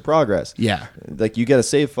records your progress. Yeah. Like you get a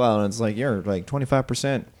save file, and it's like you're like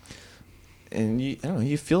 25%. And I don't know,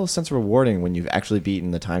 you feel a sense of rewarding when you've actually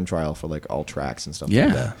beaten the time trial for like all tracks and stuff like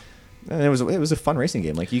that. And it was a fun racing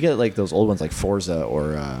game. Like you get like those old ones like Forza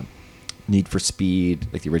or Need for Speed,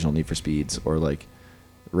 like the original Need for Speeds, or like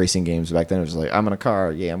racing games back then. It was like, I'm in a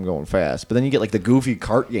car, yeah, I'm going fast. But then you get like the goofy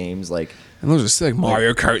kart games, like and those are sick,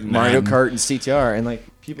 Mario Kart and CTR, and like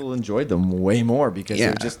people enjoyed them way more because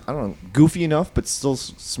they're just, I don't know, goofy enough, but still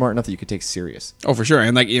smart enough that you could take serious. Oh, for sure.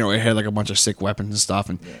 And like, it had like a bunch of sick weapons and stuff.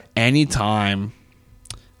 And any time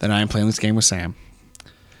that I'm playing this game with Sam,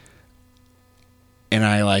 and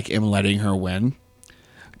I like am letting her win.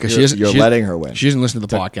 Because you're letting her win. She doesn't listen to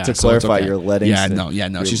the podcast. To clarify, okay. you're letting. Yeah,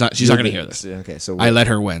 no. She's not going to hear this. Okay, so I let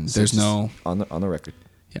her win. So There's no on the record.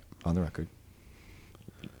 Yeah, on the record.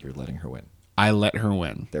 You're letting her win. I let her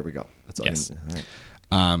win. There we go. That's all. Yes. All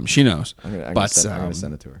right. She knows. I'm gonna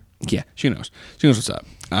send it to her. Yeah, she knows. She knows what's up.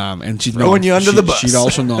 And she's throwing you under the bus. She'd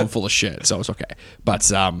also know I'm full of shit, so it's okay. But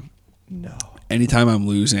no. Anytime I'm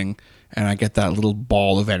losing and I get that little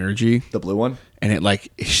ball of energy, the blue one, and it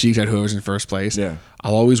like shoots at whoever's in first place,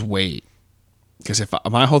 I'll always wait. Because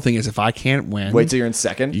my whole thing is if I can't win, wait till you're in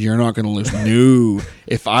second. You're not going to lose. No.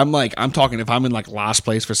 If I'm in like last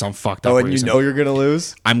place for some fucked up reason, you know you're going to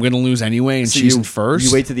lose, I'm going to lose anyway, and so she's in first.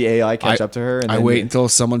 You wait till the AI catch up to her. And I wait until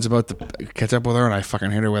someone's about to catch up with her, and I fucking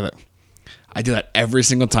hit her with it. I do that every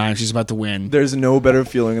single time she's about to win. There's no better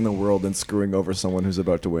feeling in the world than screwing over someone who's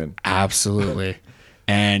about to win. Absolutely.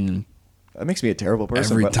 And that makes me a terrible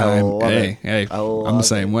person. Every time, hey, I'm the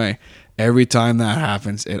same way. Every time that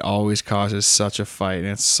happens, it always causes such a fight, and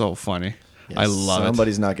it's so funny. Yes, I love it.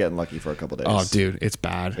 Somebody's not getting lucky for a couple days. Oh, dude, it's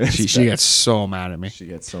bad. She gets so mad at me. She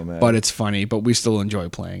gets so mad. But it's funny, but we still enjoy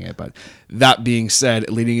playing it. But that being said,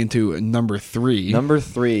 leading into number 3. Number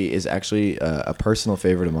 3 is actually a personal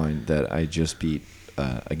favorite of mine that I just beat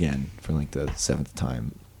again for like the 7th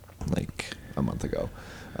time, like a month ago.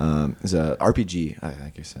 It's a RPG,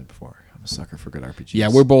 like I said before. I'm a sucker for good RPGs. Yeah,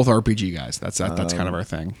 we're both RPG guys. That's kind of our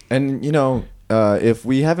thing. And if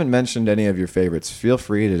we haven't mentioned any of your favorites, feel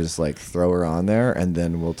free to just like throw her on there, and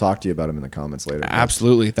then we'll talk to you about them in the comments later.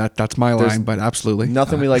 Absolutely, that's my line. But absolutely,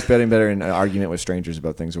 nothing we like better than an argument with strangers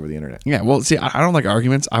about things over the internet. Yeah, well, see, I don't like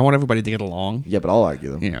arguments. I want everybody to get along. Yeah, but I'll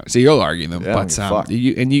argue them. So you'll argue them. Yeah, but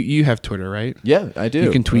you have Twitter, right? Yeah, I do.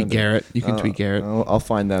 You can tweet Garrett. You can tweet Garrett. I'll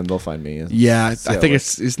find them. They'll find me. Yeah, I think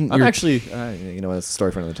I'm actually. That's a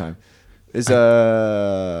story for another time. Is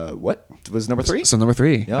what was number 3? So number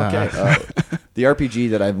 3. Yeah, okay. The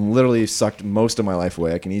RPG that I've literally sucked most of my life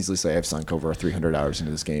away. I can easily say I've sunk over 300 hours into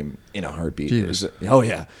this game in a heartbeat. It's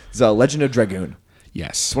Legend of Dragoon.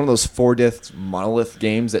 Yes. It's one of those 4-disc monolith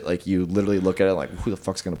games that like you literally look at it like, who the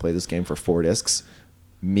fuck's going to play this game for 4 discs?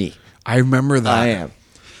 Me. I remember that. I am.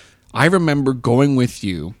 I remember going with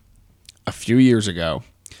you a few years ago.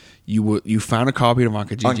 You found a copy of it on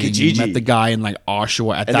Kijiji. On Kijiji. And you met the guy in like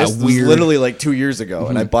Oshawa at And that this was weird. literally like 2 years ago,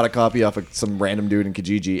 and I bought a copy off of some random dude in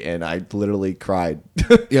Kijiji, and I literally cried.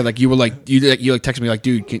 Yeah, like you were like you texted me like,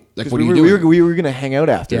 dude, what are we you were, doing? we were gonna hang out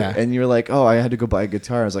after, Yeah. and you were like, "Oh, I had to go buy a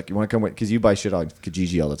guitar." I was like, "You want to come with?" Because you buy shit on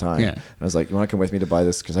Kijiji all the time. Yeah. And I was like, "You want to come with me to buy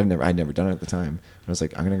this?" Because I'd never done it at the time. And I was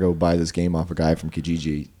like, "I'm gonna go buy this game off a guy from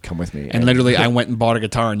Kijiji. Come with me." And literally, I went and bought a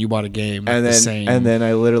guitar, and you bought a game. and the then same. and then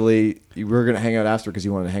I literally we were gonna hang out after because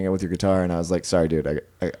you wanted to hang out with your guitar, and I was like, "Sorry, dude,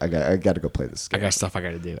 I got to go play this I game." got stuff I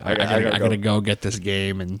got to do. I I gotta gotta go get this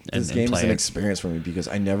game and This and game is play an it. experience for me because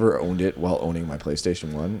I never owned it while owning my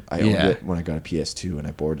PlayStation 1. I owned Yeah. it when I got a PS2, and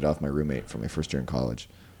I borrowed it off my roommate for my first year in college.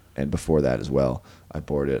 And before that as well, I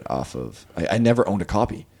borrowed it off of... I never owned a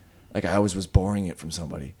copy. Like, I always was borrowing it from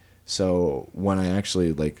somebody. So when I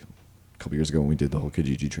actually, like, a couple years ago when we did the whole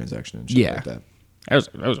Kijiji transaction and shit like that. That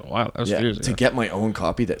was a while. That was a few years ago. To get my own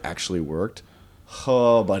copy that actually worked,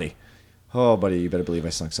 oh, buddy, you better believe I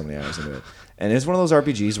sunk so many hours into it. And it's one of those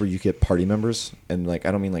RPGs where you get party members, and like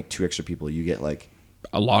I don't mean like 2 extra people. You get like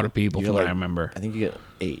A lot of people, you from get, what like, I remember. I think you get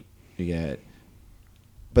 8. You get,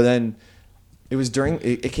 but then it was during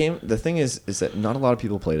it came. The thing is that not a lot of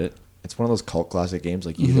people played it. It's one of those cult classic games.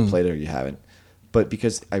 Like you either played it or you haven't. But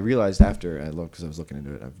because I realized after I looked, because I was looking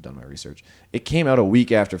into it, I've done my research. It came out a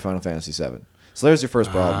week after Final Fantasy VII. So there's your first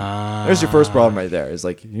problem. There's your first problem right there. Is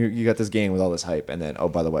like you got this game with all this hype, and then oh,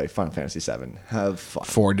 by the way, Final Fantasy VII, have fun.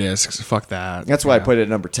 4 discs. Fuck that. That's why I put it at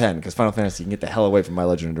number 10, because Final Fantasy, you can get the hell away from My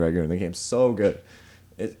Legend of Dragoon. The game's so good.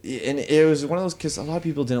 And it was one of those, because a lot of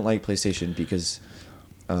people didn't like PlayStation because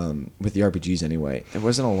with the RPGs anyway, there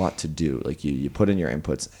wasn't a lot to do. Like you put in your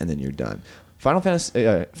inputs and then you're done. Final Fantasy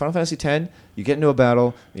X, you get into a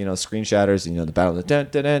battle, screen shatters, and the battle, and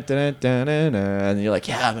then you're like,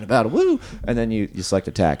 yeah, I'm in a battle, woo! And then you select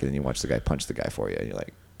attack, and then you watch the guy punch the guy for you, and you're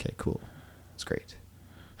like, okay, cool, it's great.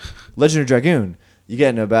 Legend of Dragoon, you get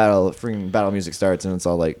into a battle, freaking battle music starts, and it's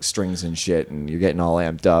all like strings and shit, and you're getting all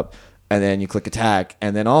amped up, and then you click attack,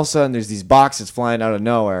 and then all of a sudden there's these boxes flying out of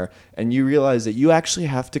nowhere, and you realize that you actually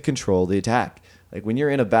have to control the attack. Like when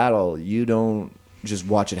you're in a battle, you don't just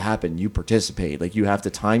watch it happen. You participate. Like you have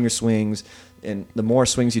to time your swings, and the more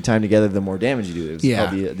swings you time together, the more damage you do. It's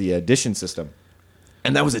called the addition system.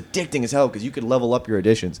 And that was addicting as hell because you could level up your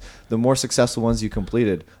additions. The more successful ones you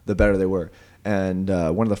completed, the better they were. And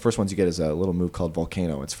one of the first ones you get is a little move called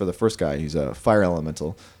Volcano. It's for the first guy. He's a fire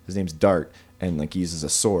elemental. His name's Dart, and like he uses a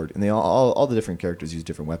sword. And they all the different characters use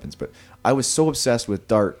different weapons. But I was so obsessed with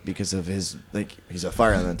Dart because of his he's a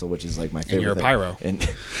fire elemental, which is like my favorite. And you're a thing. pyro.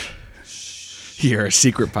 And You're a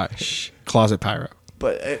secret closet pyro.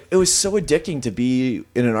 But it was so addicting to be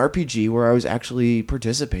in an RPG where I was actually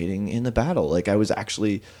participating in the battle. Like I was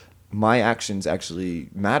actually, my actions actually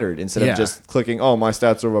mattered instead of just clicking, oh, my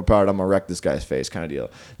stats are overpowered, I'm going to wreck this guy's face kind of deal.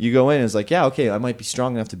 You go in and it's like, yeah, okay, I might be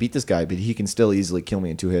strong enough to beat this guy, but he can still easily kill me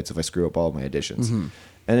in 2 hits if I screw up all of my additions. Mm-hmm.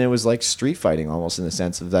 And it was like street fighting almost in the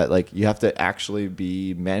sense of that, like you have to actually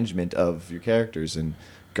be management of your characters and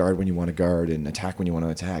guard when you want to guard and attack when you want to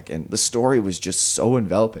attack. And the story was just so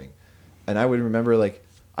enveloping. And I would remember, like,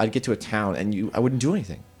 I'd get to a town and I wouldn't do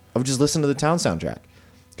anything. I would just listen to the town soundtrack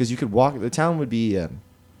because you could walk. The town would be,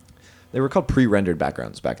 they were called pre-rendered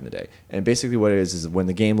backgrounds back in the day. And basically what it is when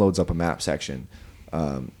the game loads up a map section,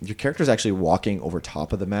 your character's actually walking over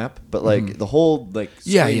top of the map, but like the whole like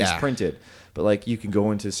screen is printed. But like you can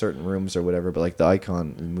go into certain rooms or whatever, but like the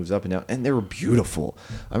icon moves up and down, and they were beautiful.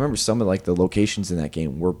 I remember some of like the locations in that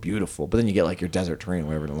game were beautiful. But then you get like your desert terrain or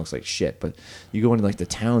whatever, and it looks like shit. But you go into like the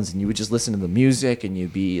towns, and you would just listen to the music, and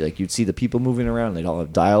you'd see the people moving around. And they'd all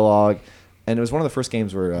have dialogue, and it was one of the first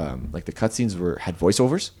games where like the cutscenes had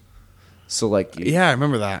voiceovers. So like I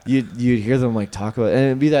remember that. You'd hear them like talk about, and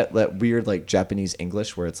it'd be that weird like Japanese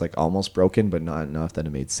English where it's like almost broken, but not enough that it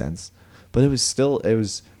made sense. But it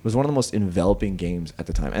was one of the most enveloping games at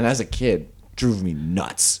the time, and as a kid, drove me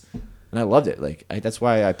nuts, and I loved it. Like that's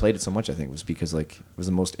why I played it so much. I think was because like it was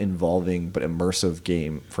the most involving but immersive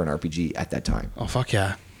game for an RPG at that time. Oh fuck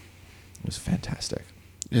yeah, it was fantastic.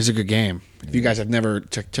 It was a good game. If you guys have never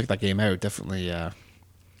checked that game out, definitely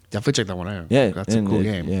check that one out. Yeah, that's a cool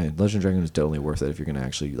game. Yeah, Legend of Dragoon is definitely worth it if you're gonna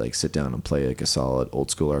actually like sit down and play like a solid old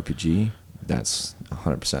school RPG. That's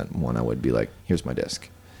 100% one I would be like, here's my disc.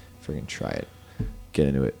 Freaking try it, get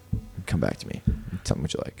into it, come back to me, tell me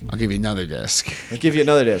what you like. I'll give you another disc. I'll give you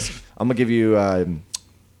another disc. I'm gonna give you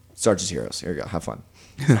Sarge's Heroes. Here we go. Have fun.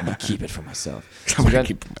 I'm gonna keep it for myself. So we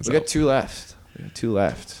got 2 left.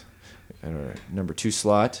 number 2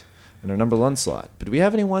 slot and our number 1 slot. But do we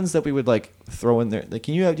have any ones that we would like throw in there? Like,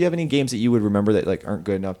 do you have any games that you would remember that like aren't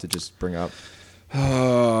good enough to just bring up?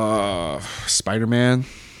 Spider-Man.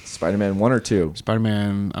 Spider-Man 1 or 2?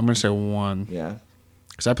 Spider-Man. I'm gonna say 1. Yeah.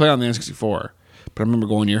 Because I played on the N64, but I remember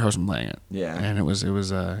going to your house and playing it. Yeah. And it was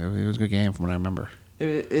a good game from what I remember.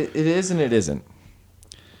 It is and it isn't.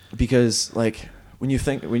 Because like when you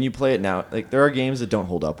play it now, like there are games that don't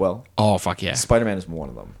hold up well. Oh fuck yeah. Spider-Man is one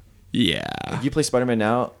of them. Yeah. Like, you play Spider-Man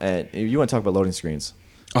now, and you want to talk about loading screens.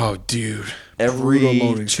 Oh dude. Every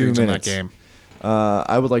loading 2 minutes. on that game.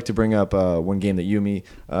 I would like to bring up one game that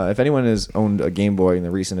if anyone has owned a Game Boy in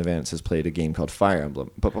the recent events, has played a game called Fire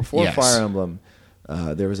Emblem. But before Yes. Fire Emblem,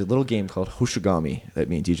 there was a little game called Hoshigami that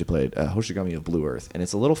me and DJ played, Hoshigami of Blue Earth. And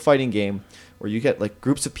it's a little fighting game where you get like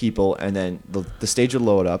groups of people, and then the stage would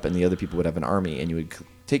load up, and the other people would have an army, and you would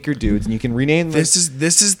take your dudes, and you can rename them. This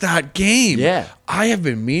is that game. Yeah. I have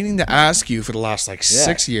been meaning to ask you for the last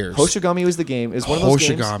 6 years. Hoshigami was the game. It was one of those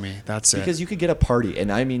games. Hoshigami, that's it. Because you could get a party,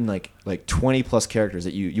 and I mean like 20 plus characters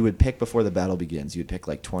that you would pick before the battle begins. You'd pick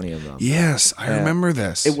like 20 of them. Yes, I remember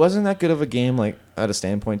this. It wasn't that good of a game, like at a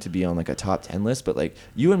standpoint to be on like a top 10 list, but like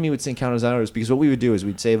you and me would sync count as hours, because what we would do is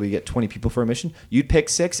we'd say we get 20 people for a mission. You'd pick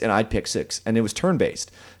 6 and I'd pick 6, and it was turn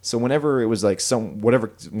based. So whenever it was like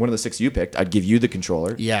whatever one of the 6 you picked, I'd give you the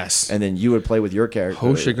controller. Yes. And then you would play with your character.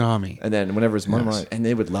 Hoshigami. And then whenever it was one of Yes. mine, and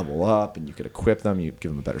they would level up, and you could equip them. You'd give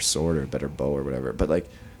them a better sword or a better bow or whatever. But like,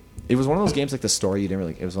 it was one of those games like the story you didn't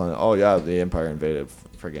really. It was on. Oh yeah, the Empire invaded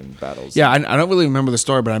friggin' battles. Yeah, I don't really remember the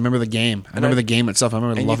story, but I remember the game. I remember the game itself. I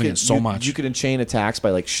remember And loving you could- it so much. You could enchain attacks by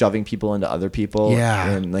like shoving people into other people. Yeah.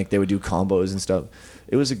 And like they would do combos and stuff.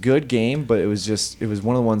 It was a good game, but it was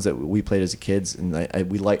one of the ones that we played as kids, and I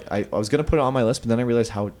was gonna put it on my list, but then I realized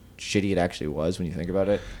how shitty it actually was when you think about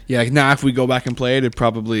it. Yeah, like now if we go back and play it, it'd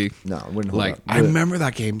probably No, it wouldn't hold like. up. I remember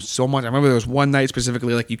that game so much. I remember there was one night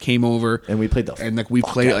specifically, like you came over And we played the and like we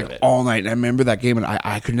fuck played it out of like all night. And I remember that game, and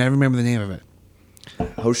I could never remember the name of it.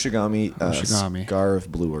 Hoshigami. Hoshigami. Scar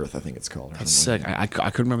of Blue Earth, I think it's called. That's sick. I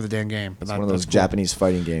couldn't remember the damn game. But It's one of those that's cool. Japanese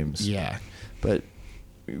fighting games. Yeah. But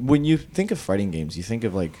when you think of fighting games, you think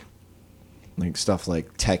of like stuff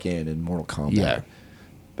like Tekken and Mortal Kombat. Yeah.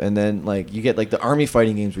 And then like you get like the army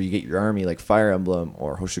fighting games where you get your army, like Fire Emblem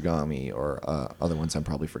or Hoshigami or other ones I'm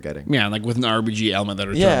probably forgetting. Yeah, like with an RPG element that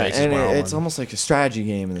are Yeah, turn-based and as well. it's almost like a strategy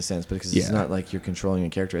game in the sense, because it's Yeah. not like you're controlling a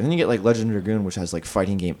character. And then you get like Legend of Dragoon, which has like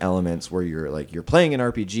fighting game elements where you're playing an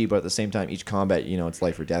RPG, but at the same time each combat, it's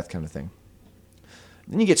life or death kind of thing.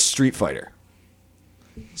 Then you get Street Fighter.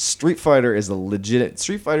 Street Fighter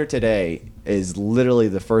Street Fighter today is literally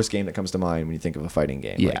the first game that comes to mind when you think of a fighting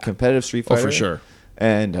game. Yeah. Like competitive Street Oh, Fighter. for sure.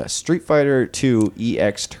 And Street Fighter 2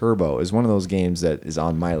 EX Turbo is one of those games that is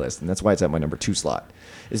on my list, and that's why it's at my number 2 slot.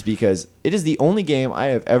 Is because it is the only game I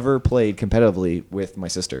have ever played competitively with my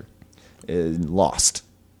sister. And lost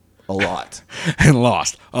a lot. and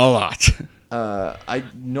lost a lot. I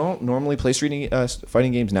don't normally play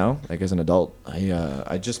fighting games now, like as an adult.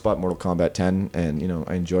 I just bought Mortal Kombat 10, and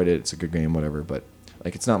I enjoyed it. It's a good game, whatever. But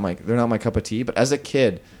like, they're not my cup of tea. But as a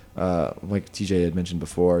kid, like TJ had mentioned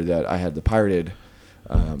before, that I had the pirated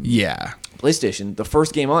Yeah. PlayStation. The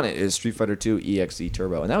first game on it is Street Fighter 2 EXE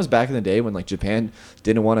Turbo, and that was back in the day when like Japan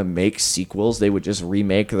didn't want to make sequels. They would just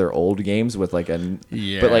remake their old games with like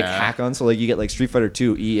but like hack on. So like you get like Street Fighter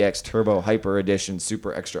 2 EX Turbo Hyper Edition,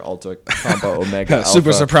 Super Extra Ultra Combo Omega Super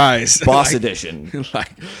Alpha, surprise. Boss Edition.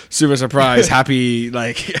 Like super surprise, happy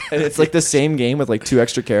like And it's like the same game with like 2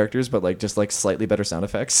 extra characters, but like just like slightly better sound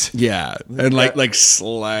effects. yeah, and like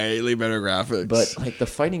slightly better graphics. But like the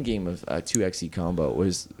fighting game of 2xe Combo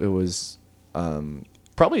was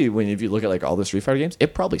probably, if you look at like all the Street Fighter games,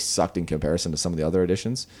 it probably sucked in comparison to some of the other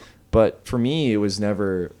editions. But for me, it was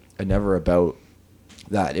never about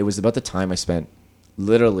that. It was about the time I spent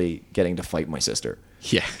literally getting to fight my sister.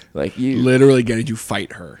 yeah, Like you literally getting to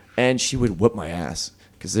fight her. and she would whoop my ass.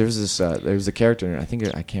 Because there was a character, I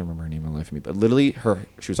can't remember her name in life of me, but literally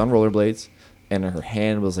she was on rollerblades, and her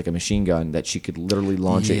hand was like a machine gun that she could literally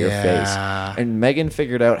launch at your face. And Megan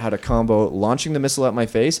figured out how to combo launching the missile at my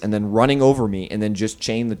face and then running over me and then just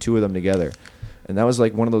chain the two of them together. And that was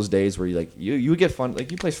like one of those days where you would get fun.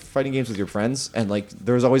 Like you play fighting games with your friends, and like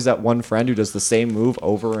there's always that one friend who does the same move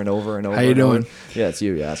over and over and over. How you doing? Yeah, it's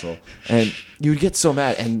you asshole. And you would get so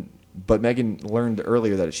mad. But Megan learned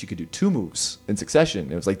earlier that she could do 2 moves in succession.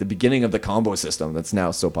 It was like the beginning of the combo system that's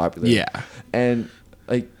now so popular. Yeah. And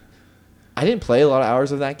like I didn't play a lot of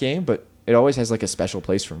hours of that game, but it always has like a special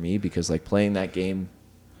place for me, because like playing that game,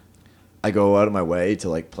 I go out of my way to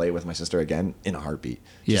like play with my sister again in a heartbeat.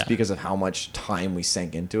 Just Yeah. because of how much time we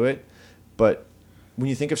sank into it. But when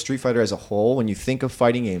you think of Street Fighter as a whole, when you think of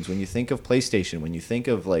fighting games, when you think of PlayStation, when you think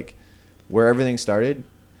of like where everything started,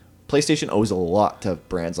 PlayStation owes a lot to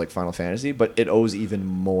brands like Final Fantasy, but it owes even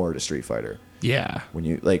more to Street Fighter. Yeah. When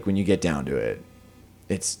you get down to it,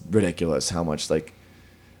 it's ridiculous how much like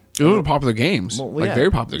those are popular games. Well, like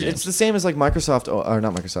very popular games. It's the same as like Microsoft, or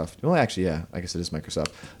not Microsoft. Well, actually, yeah, I guess it is Microsoft.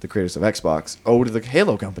 The creators of Xbox owe to the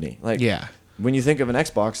Halo company. Like, yeah. When you think of an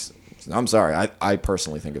Xbox, I'm sorry, I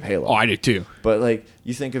personally think of Halo. Oh, I do too. But like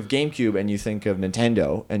you think of GameCube and you think of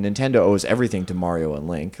Nintendo, and Nintendo owes everything to Mario and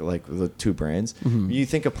Link, like the two brands. Mm-hmm. You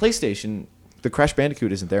think of PlayStation, the Crash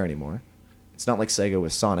Bandicoot isn't there anymore. It's not like Sega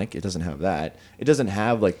with Sonic. It doesn't have that. It doesn't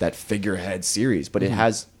have like that figurehead series, but it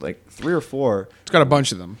has like 3 or 4. It's got a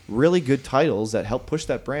bunch of them. Really good titles that help push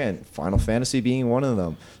that brand. Final Fantasy being one of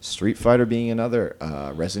them. Street Fighter being another.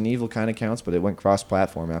 Resident Evil kind of counts, but it went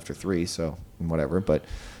cross-platform after 3, so whatever. But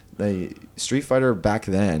the Street Fighter back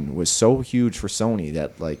then was so huge for Sony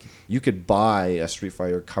that like you could buy a Street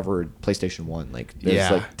Fighter covered PlayStation 1. Like it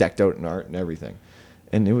was like decked out in art and everything,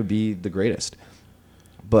 and it would be the greatest.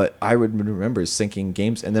 But I would remember syncing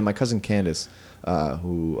games, and then my cousin Candace,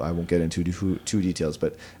 who I won't get into too details,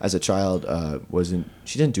 but as a child,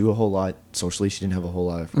 she didn't do a whole lot socially. She didn't have a whole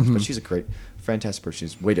lot of friends, but she's a great, fantastic person.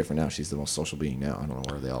 She's way different now. She's the most social being now. I don't know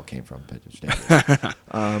where they all came from, but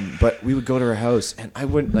but we would go to her house, and I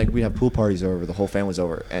wouldn't like we'd have pool parties over. The whole family was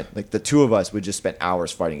over, and like the two of us would just spend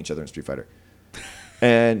hours fighting each other in Street Fighter.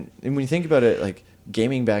 And when you think about it, like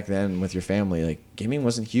gaming back then with your family, like gaming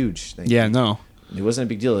wasn't huge. Like, no. It wasn't a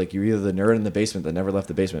big deal. Like, you were either the nerd in the basement that never left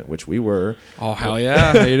the basement, which we were. Oh, hell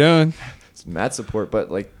yeah. How you doing? It's mad support.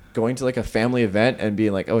 But, like, going to, like, a family event and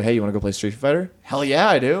being like, oh, hey, you want to go play Street Fighter? Hell yeah,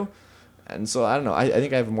 I do. And so, I don't know. I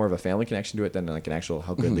think I have more of a family connection to it than, like, an actual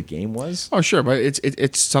how good the game was. Oh, sure. But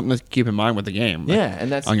it's something to keep in mind with the game. Like, yeah,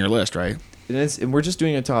 and that's on your list, right? And we're just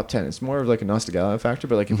doing a top 10. It's more of, like, a nostalgia factor.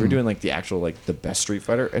 But, like, if we're doing, like, the actual, like, the best Street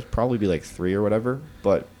Fighter, it'd probably be, like, 3 or whatever.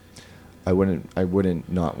 But I wouldn't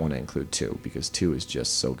not want to include 2 because 2 is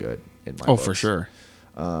just so good in my books. For sure.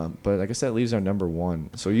 But I guess that leaves our number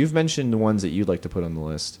 1. So you've mentioned the ones that you'd like to put on the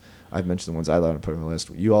list. I've mentioned the ones I'd like to put on the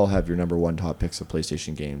list. You all have your number 1 top picks of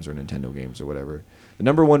PlayStation games or Nintendo games or whatever. The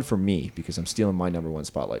number 1 for me, because I'm stealing my number 1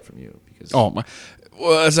 spotlight from you. Because well,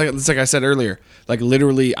 it's like I said earlier. Like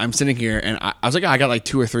literally, I'm sitting here and I was like, I got like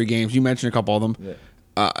 2 or 3 games. You mentioned a couple of them. Yeah.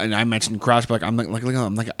 And I mentioned Crash, but I'm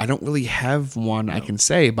like, I don't really have one I can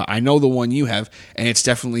say, but I know the one you have, and it's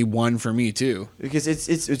definitely one for me too. Because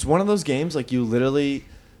it's one of those games like you look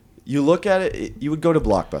at it. You would go to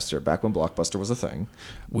Blockbuster back when Blockbuster was a thing.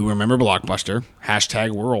 We remember Blockbuster.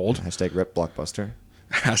 Hashtag we're old. Hashtag rep Blockbuster.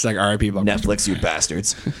 Hashtag RIP Blockbuster. Netflix, you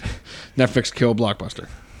bastards. Netflix killed Blockbuster.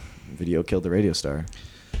 Video killed the radio star.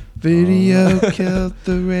 Video killed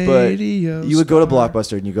the radio. But you would go to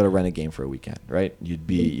Blockbuster and you go to rent a game for a weekend, right?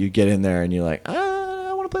 You'd get in there and you're like,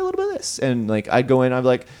 I want to play a little bit of this, and like I'd go in, I'd be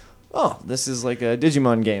like, oh, this is like a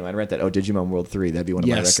Digimon game. I'd rent that. Oh, Digimon World 3. That'd be one of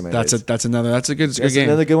my recommended. That's a good game.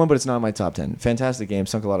 Another good one, but it's not in my top 10. Fantastic game,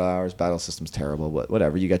 sunk a lot of hours. Battle system's terrible, but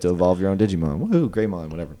whatever. You get to evolve your own Digimon. Woohoo, Greymon,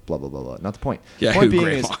 whatever. Blah blah blah blah. Not the point. Yeah, the point being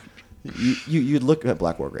Greymon. is you'd look at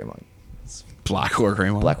Black War Greymon. Black War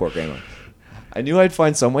Greymon. I knew I'd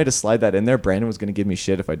find some way to slide that in there. Brandon was going to give me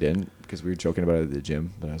shit if I didn't because we were joking about it at the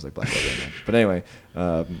gym. But I was like, Black War Greymon. But anyway,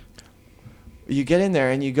 you get in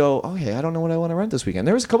there and you go, okay, I don't know what I want to rent this weekend.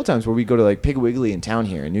 There was a couple times where we'd go to like Pig Wiggly in town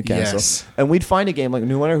here in Newcastle, and we'd find a game like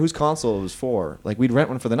no matter whose console it was for, like we'd rent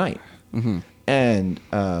one for the night. Mm-hmm. And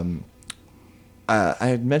I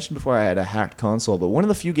had mentioned before I had a hacked console, but one of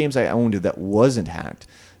the few games I owned that wasn't hacked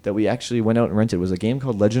that we actually went out and rented was a game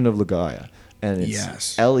called Legend of Legaia. And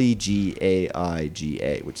it's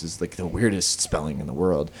Legaiga, which is like the weirdest spelling in the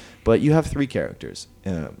world. But you have 3 characters,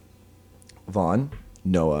 Vaughn,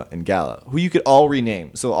 Noah, and Gala, who you could all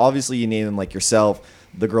rename. So obviously you name them like yourself,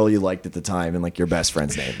 the girl you liked at the time, and like your best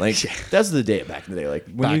friend's name. Like that's the day back in the day. Like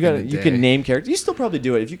when you can name characters. You still probably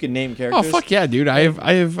do it if you can name characters. Oh fuck yeah, dude! I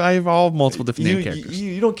have all multiple different name characters.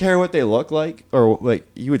 You don't care what they look like, or like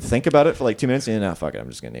you would think about it for like 2 minutes, and fuck it, I'm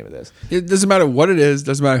just gonna name it this. It doesn't matter what it is.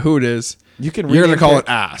 Doesn't matter who it is. You're gonna call it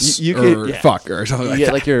ass or fuck or something like that.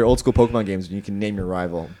 Yeah, like your old school Pokemon games, and you can name your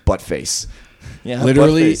rival Buttface. Yeah,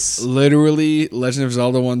 literally, Legend of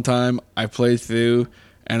Zelda. One time I played through,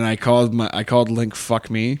 and I called Link "fuck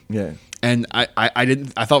me." Yeah. And I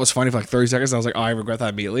thought it was funny for like 30 seconds. I was like, oh, I regret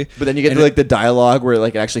that immediately. But then you get to like the dialogue where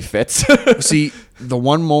like it actually fits. See, the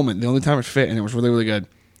one moment, the only time it fit, and it was really, really good.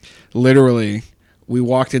 Literally, we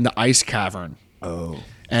walked into Ice Cavern. Oh.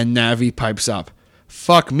 And Navi pipes up,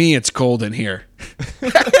 "Fuck me, it's cold in here."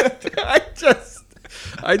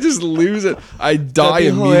 I just lose it. I die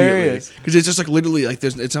immediately because it's just like literally like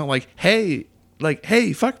it's not like, hey, like,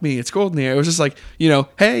 hey, fuck me, it's cold in here. It was just like,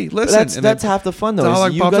 hey, listen. That's half the fun though.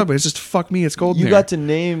 Dialogue pops up, it's just fuck me, it's cold in You here. got to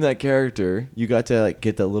name that character. You got to like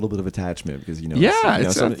get that little bit of attachment because even though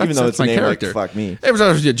it's my a name character. like fuck me. It was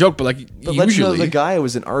obviously a joke, but like But Legend of the Guy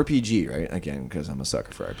was an RPG, right? Again, because I'm a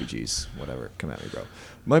sucker for RPGs. Whatever, come at me, bro.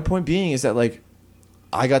 My point being is that like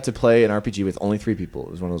I got to play an RPG with only 3 people.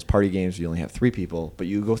 It was one of those party games where you only have 3 people, but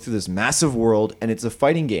you go through this massive world, and it's a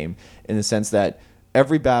fighting game in the sense that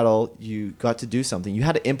every battle you got to do something. You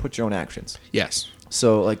had to input your own actions. Yes.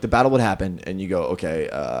 So like the battle would happen, and you go, okay,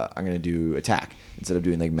 I'm gonna do attack instead of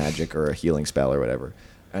doing like magic or a healing spell or whatever,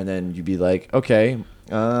 and then you'd be like, okay,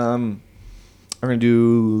 I'm gonna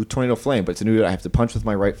do tornado flame, but to do it, I have to punch with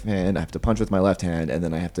my right hand, I have to punch with my left hand, and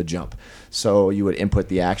then I have to jump. So you would input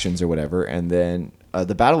the actions or whatever, and then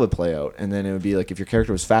the battle would play out, and then it would be like if your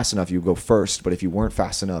character was fast enough, you would go first, but if you weren't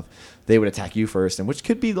fast enough, they would attack you first, and which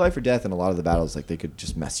could be life or death in a lot of the battles. Like they could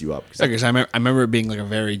just mess you up. Because I remember it being like a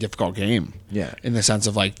very difficult game. Yeah, in the sense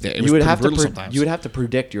of like it was you would sometimes. You would have to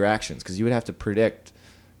predict your actions because you would have to predict,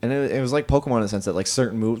 and it was like Pokemon in the sense that like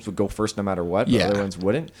certain moves would go first no matter what, but other ones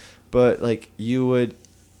wouldn't. But like you would.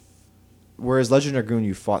 Whereas Legend of Dragoon,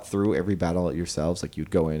 you fought through every battle yourselves. Like you'd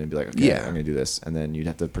go in and be like, okay, I'm gonna do this, and then you'd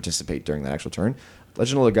have to participate during the actual turn.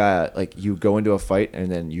 Legend of the Gaia, like you go into a fight and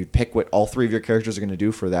then you pick what all 3 of your characters are gonna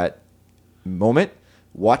do for that moment,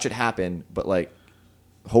 watch it happen, but like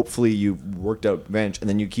hopefully you worked out revenge, and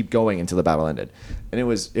then you keep going until the battle ended. And it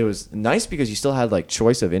was nice because you still had like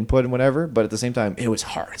choice of input and whatever, but at the same time it was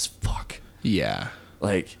hard as fuck. Yeah,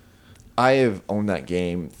 like. I have owned that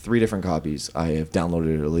game 3 different copies. I have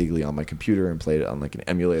downloaded it illegally on my computer and played it on like an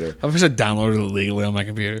emulator. I've just downloaded it illegally on my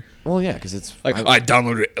computer. Well, yeah, because it's like I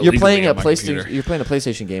downloaded it. You're playing a PlayStation. Computer. You're playing a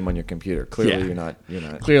PlayStation game on your computer. Clearly, you're not.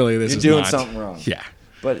 Clearly, you're doing something wrong. Yeah.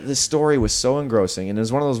 But the story was so engrossing, and it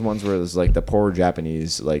was one of those ones where it was like the poor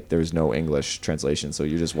Japanese, like there's no English translation, so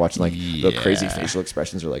you're just watching like the crazy facial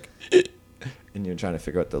expressions are like. And you're trying to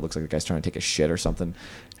figure out that it looks like the guy's trying to take a shit or something.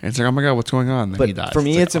 And it's like, oh my god, what's going on? Then but he dies. For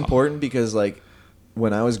me, it's like, important because like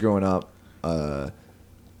when I was growing up, I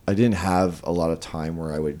didn't have a lot of time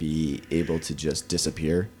where I would be able to just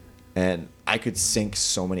disappear, and I could sink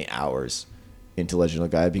so many hours into Legend of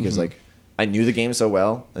the Gaia because like I knew the game so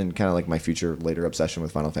well, and kind of like my future later obsession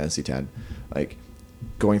with Final Fantasy X, like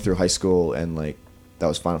going through high school and like that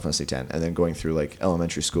was Final Fantasy X, and then going through like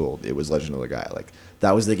elementary school, it was Legend of the Gaia. Like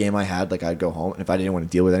that was the game I had. Like I'd go home, and if I didn't want to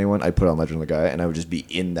deal with anyone, I'd put on Legend of the Gaia, and I would just be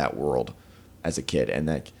in that world as a kid, and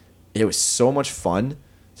like it was so much fun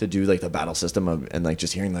to do like the battle system of, and like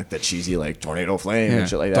just hearing like the cheesy like tornado flame and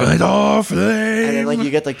shit like that. Tornado flame. And then like you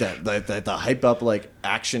get like the hype up like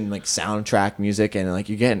action like soundtrack music, and like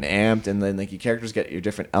you're getting amped, and then like your characters get your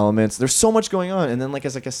different elements. There's so much going on, and then like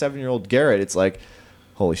as like a 7-year-old Garrett, it's like,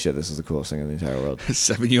 holy shit, this is the coolest thing in the entire world.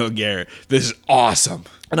 7-year-old Garrett, this is awesome.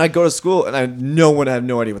 And I go to school, and I have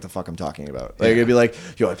no idea what the fuck I'm talking about. Like it'd be like,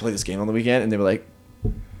 yo, I played this game on the weekend, and they were like,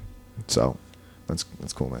 so that's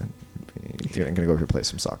cool, man. I'm gonna go here play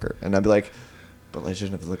some soccer, and I'd be like, but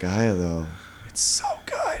Legend of the Gaia though, it's so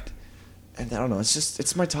good. And I don't know,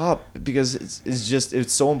 it's my top because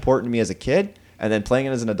it's so important to me as a kid, and then playing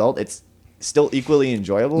it as an adult, it's still equally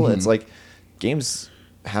enjoyable. It's like games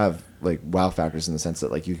have like wow factors in the sense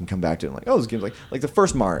that like you can come back to it and like, oh, this game's like the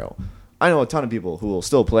first Mario. I know a ton of people who will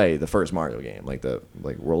still play the first Mario game, like the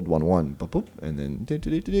World 1-1, boop, boop, and then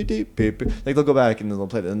like they'll go back and they'll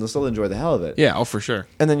play it and they'll still enjoy the hell of it. Yeah, oh for sure.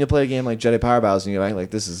 And then you'll play a game like Jedi Power Battles and you're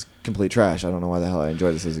like this is complete trash. I don't know why the hell I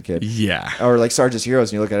enjoyed this as a kid. Yeah. Or like Sarge's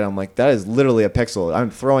Heroes and you look at it, I'm like, that is literally a pixel.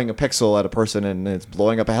 I'm throwing a pixel at a person and it's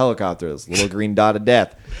blowing up a helicopter. This little green dot of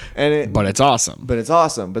death. But it's awesome.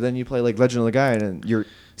 But then you play like Legend of the Gaia and you're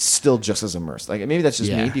still just as immersed. Like maybe that's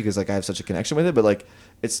just me because like I have such a connection with it, but like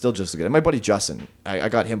it's still just as good. And my buddy Justin, I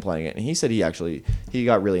got him playing it, and he said he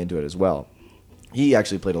got really into it as well. He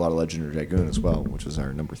actually played a lot of Legend of Dragoon as well, which was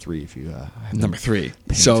our number 3. If you number 3.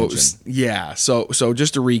 So yeah, so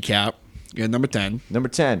just to recap, yeah, number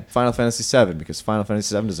 10, Final Fantasy VII, because Final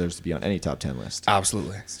Fantasy VII deserves to be on any top 10 list.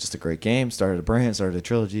 Absolutely, it's just a great game. Started a brand, started a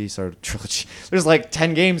trilogy. There's like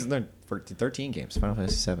 10 games and then 13 games. Final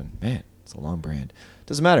Fantasy VII, man, it's a long brand.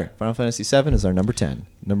 Doesn't matter. Final Fantasy VII is our number 10.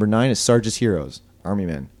 Number 9 is Sarge's Heroes. Army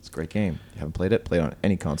Men. It's a great game. If you haven't played it, play it on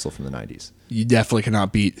any console from the 90s. You definitely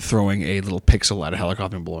cannot beat throwing a little pixel at a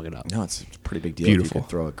helicopter and blowing it up. No, it's a pretty big deal. Beautiful. You can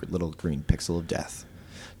throw a little green pixel of death.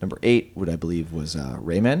 Number 8, what I believe was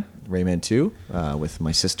Rayman 2, with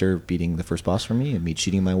my sister beating the first boss for me and me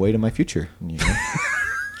cheating my way to my future. You know,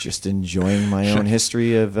 just enjoying my own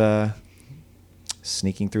history of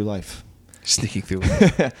sneaking through life.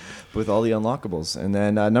 With all the unlockables. And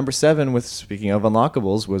then number 7, speaking of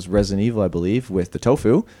unlockables, was Resident Evil, I believe, with the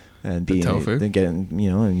tofu, And the tofu. then getting,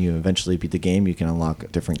 and you eventually beat the game, you can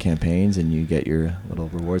unlock different campaigns and you get your little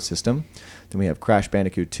reward system. Then we have Crash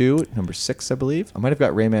Bandicoot 2, number 6, I believe. I might have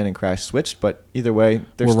got Rayman and Crash switched, but either way,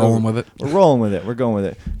 we're rolling with it. We're rolling with it. We're going with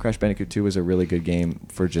it. Crash Bandicoot 2 is a really good game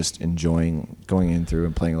for just enjoying going in through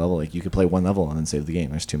and playing a level. Like, you could play one level and then save the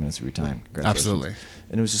game. There's 2 minutes of your time. Absolutely.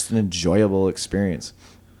 And it was just an enjoyable experience.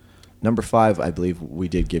 Number 5, I believe we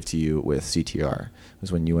did give to you with CTR. It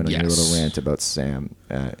was when you went on your little rant about Sam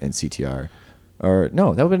and CTR. Or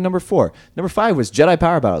no, that would have been number 4. Number 5 was Jedi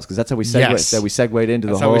Power Battles, because that's how we segued. Yes. That we segued into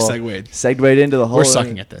that's the whole. That's how we segued. Segued into the whole. We're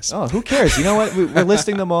sucking at this. Oh, who cares? You know what? We're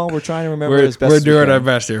listing them all. We're trying to remember we're, as best. We're as doing we our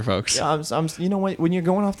best here, folks. Yeah, you know what? When you're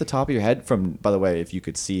going off the top of your head, by the way, if you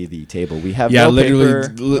could see the table, we have literally,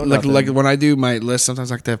 paper, like when I do my list,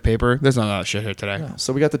 sometimes I like to have paper. There's not a lot of shit here today. No.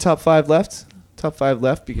 So we got the top 5 left. Top 5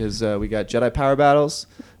 left because we got Jedi Power Battles.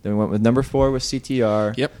 Then we went with number 4 with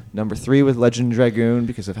CTR. Yep. Number 3 with Legend Dragoon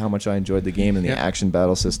because of how much I enjoyed the game and the action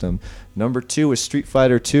battle system. Number 2 was Street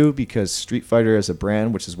Fighter 2 because Street Fighter as a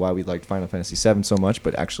brand, which is why we liked Final Fantasy 7 so much,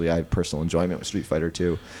 but actually I have personal enjoyment with Street Fighter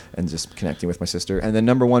 2 and just connecting with my sister. And then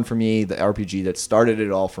number 1 for me, the RPG that started it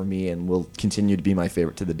all for me and will continue to be my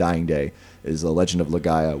favorite to the dying day, is The Legend of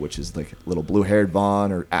Legaia, which is like little blue-haired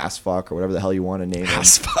Vaughn or Assfuck or whatever the hell you want to name him.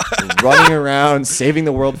 Running around, saving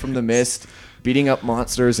the world from the mist, beating up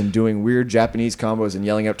monsters and doing weird Japanese combos and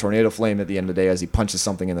yelling out Tornado Flame at the end of the day as he punches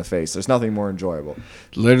something in the face. There's nothing more enjoyable.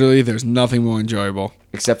 Literally, there's nothing more enjoyable.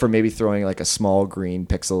 Except for maybe throwing like a small green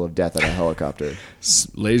pixel of death at a helicopter.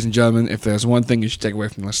 Ladies and gentlemen, if there's one thing you should take away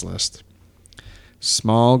from this list,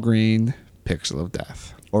 small green pixel of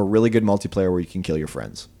death. Or really good multiplayer where you can kill your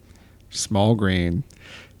friends. Small green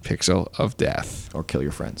pixel of death. Or kill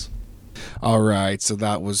your friends. All right, so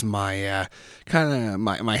that was my kind of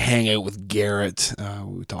my hangout with Garrett.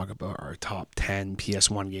 We talk about our top 10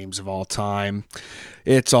 PS1 games of all time.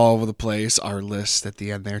 It's all over the place. Our list at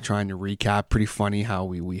the end there, trying to recap. Pretty funny how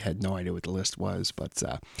we had no idea what the list was, but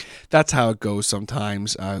that's how it goes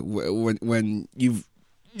sometimes. When you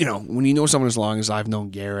know someone as long as I've known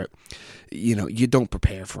Garrett, you don't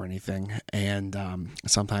prepare for anything, and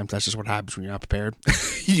sometimes that's just what happens when you're not prepared.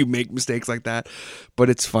 You make mistakes like that, but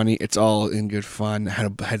it's funny. It's all in good fun.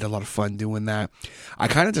 Had a lot of fun doing that. I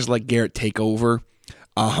kind of just let Garrett take over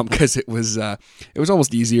because it was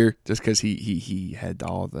almost easier just because he had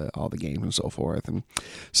all the games and so forth, and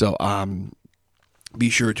so be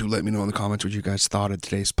sure to let me know in the comments what you guys thought of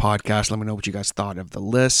today's podcast. Let me know what you guys thought of the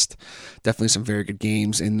list. Definitely some very good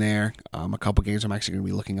games in there. A couple games I'm actually going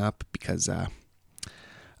to be looking up because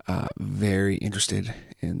very interested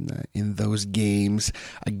in those games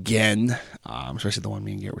again, especially the one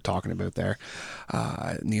me and Garrett were talking about there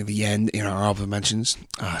near the end in our honorable mentions.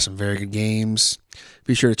 Some very good games.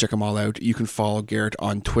 Be sure to check them all out. You can follow Garrett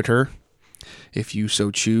on Twitter if you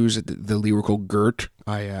so choose, the lyrical Gert.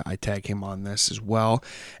 I tag him on this as well.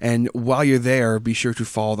 And while you're there, be sure to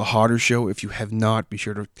follow The Harder Show. If you have not, be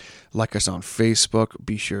sure to like us on Facebook.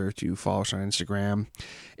 Be sure to follow us on Instagram.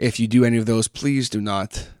 If you do any of those, please do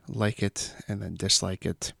not like it and then dislike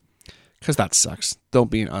it, because that sucks.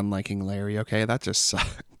 Don't be an unliking Larry, okay? That just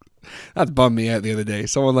sucks. That bummed me out the other day.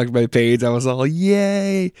 Someone liked my page. I was all,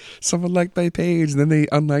 yay! Someone liked my page. And then they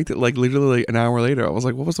unliked it like literally an hour later. I was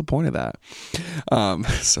like, what was the point of that?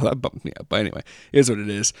 So that bummed me out. But anyway, it is what it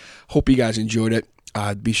is. Hope you guys enjoyed it.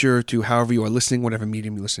 Be sure to, however you are listening, whatever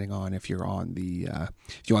medium you're listening on, if you're on the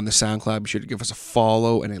SoundCloud, be sure to give us a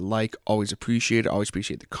follow and a like. Always appreciate it. Always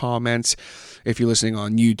appreciate the comments. If you're listening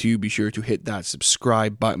on YouTube, be sure to hit that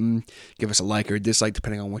subscribe button. Give us a like or a dislike,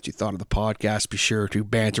 depending on what you thought of the podcast. Be sure to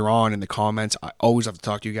banter on in the comments. I always love to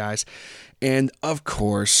talk to you guys. And of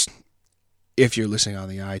course, if you're listening on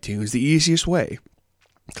the iTunes, the easiest way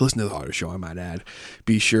to listen to The Harder Show, I might add,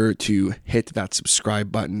 be sure to hit that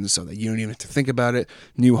subscribe button so that you don't even have to think about it.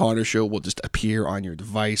 New Harder Show will just appear on your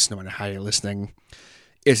device no matter how you're listening.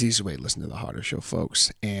 It's the easiest way to listen to The Harder Show,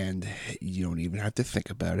 folks, and you don't even have to think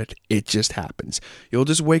about it. It just happens. You'll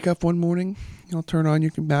just wake up one morning, you'll turn on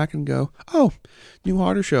your back and go, oh, New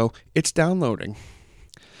Harder Show, it's downloading.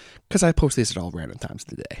 Because I post these at all random times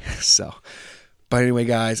of the day. So, but anyway,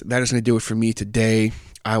 guys, that is going to do it for me today.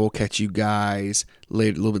 I will catch you guys a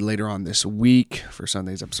little bit later on this week for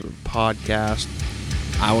Sunday's episode of the podcast.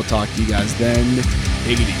 I will talk to you guys then.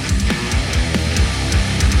 Take it easy.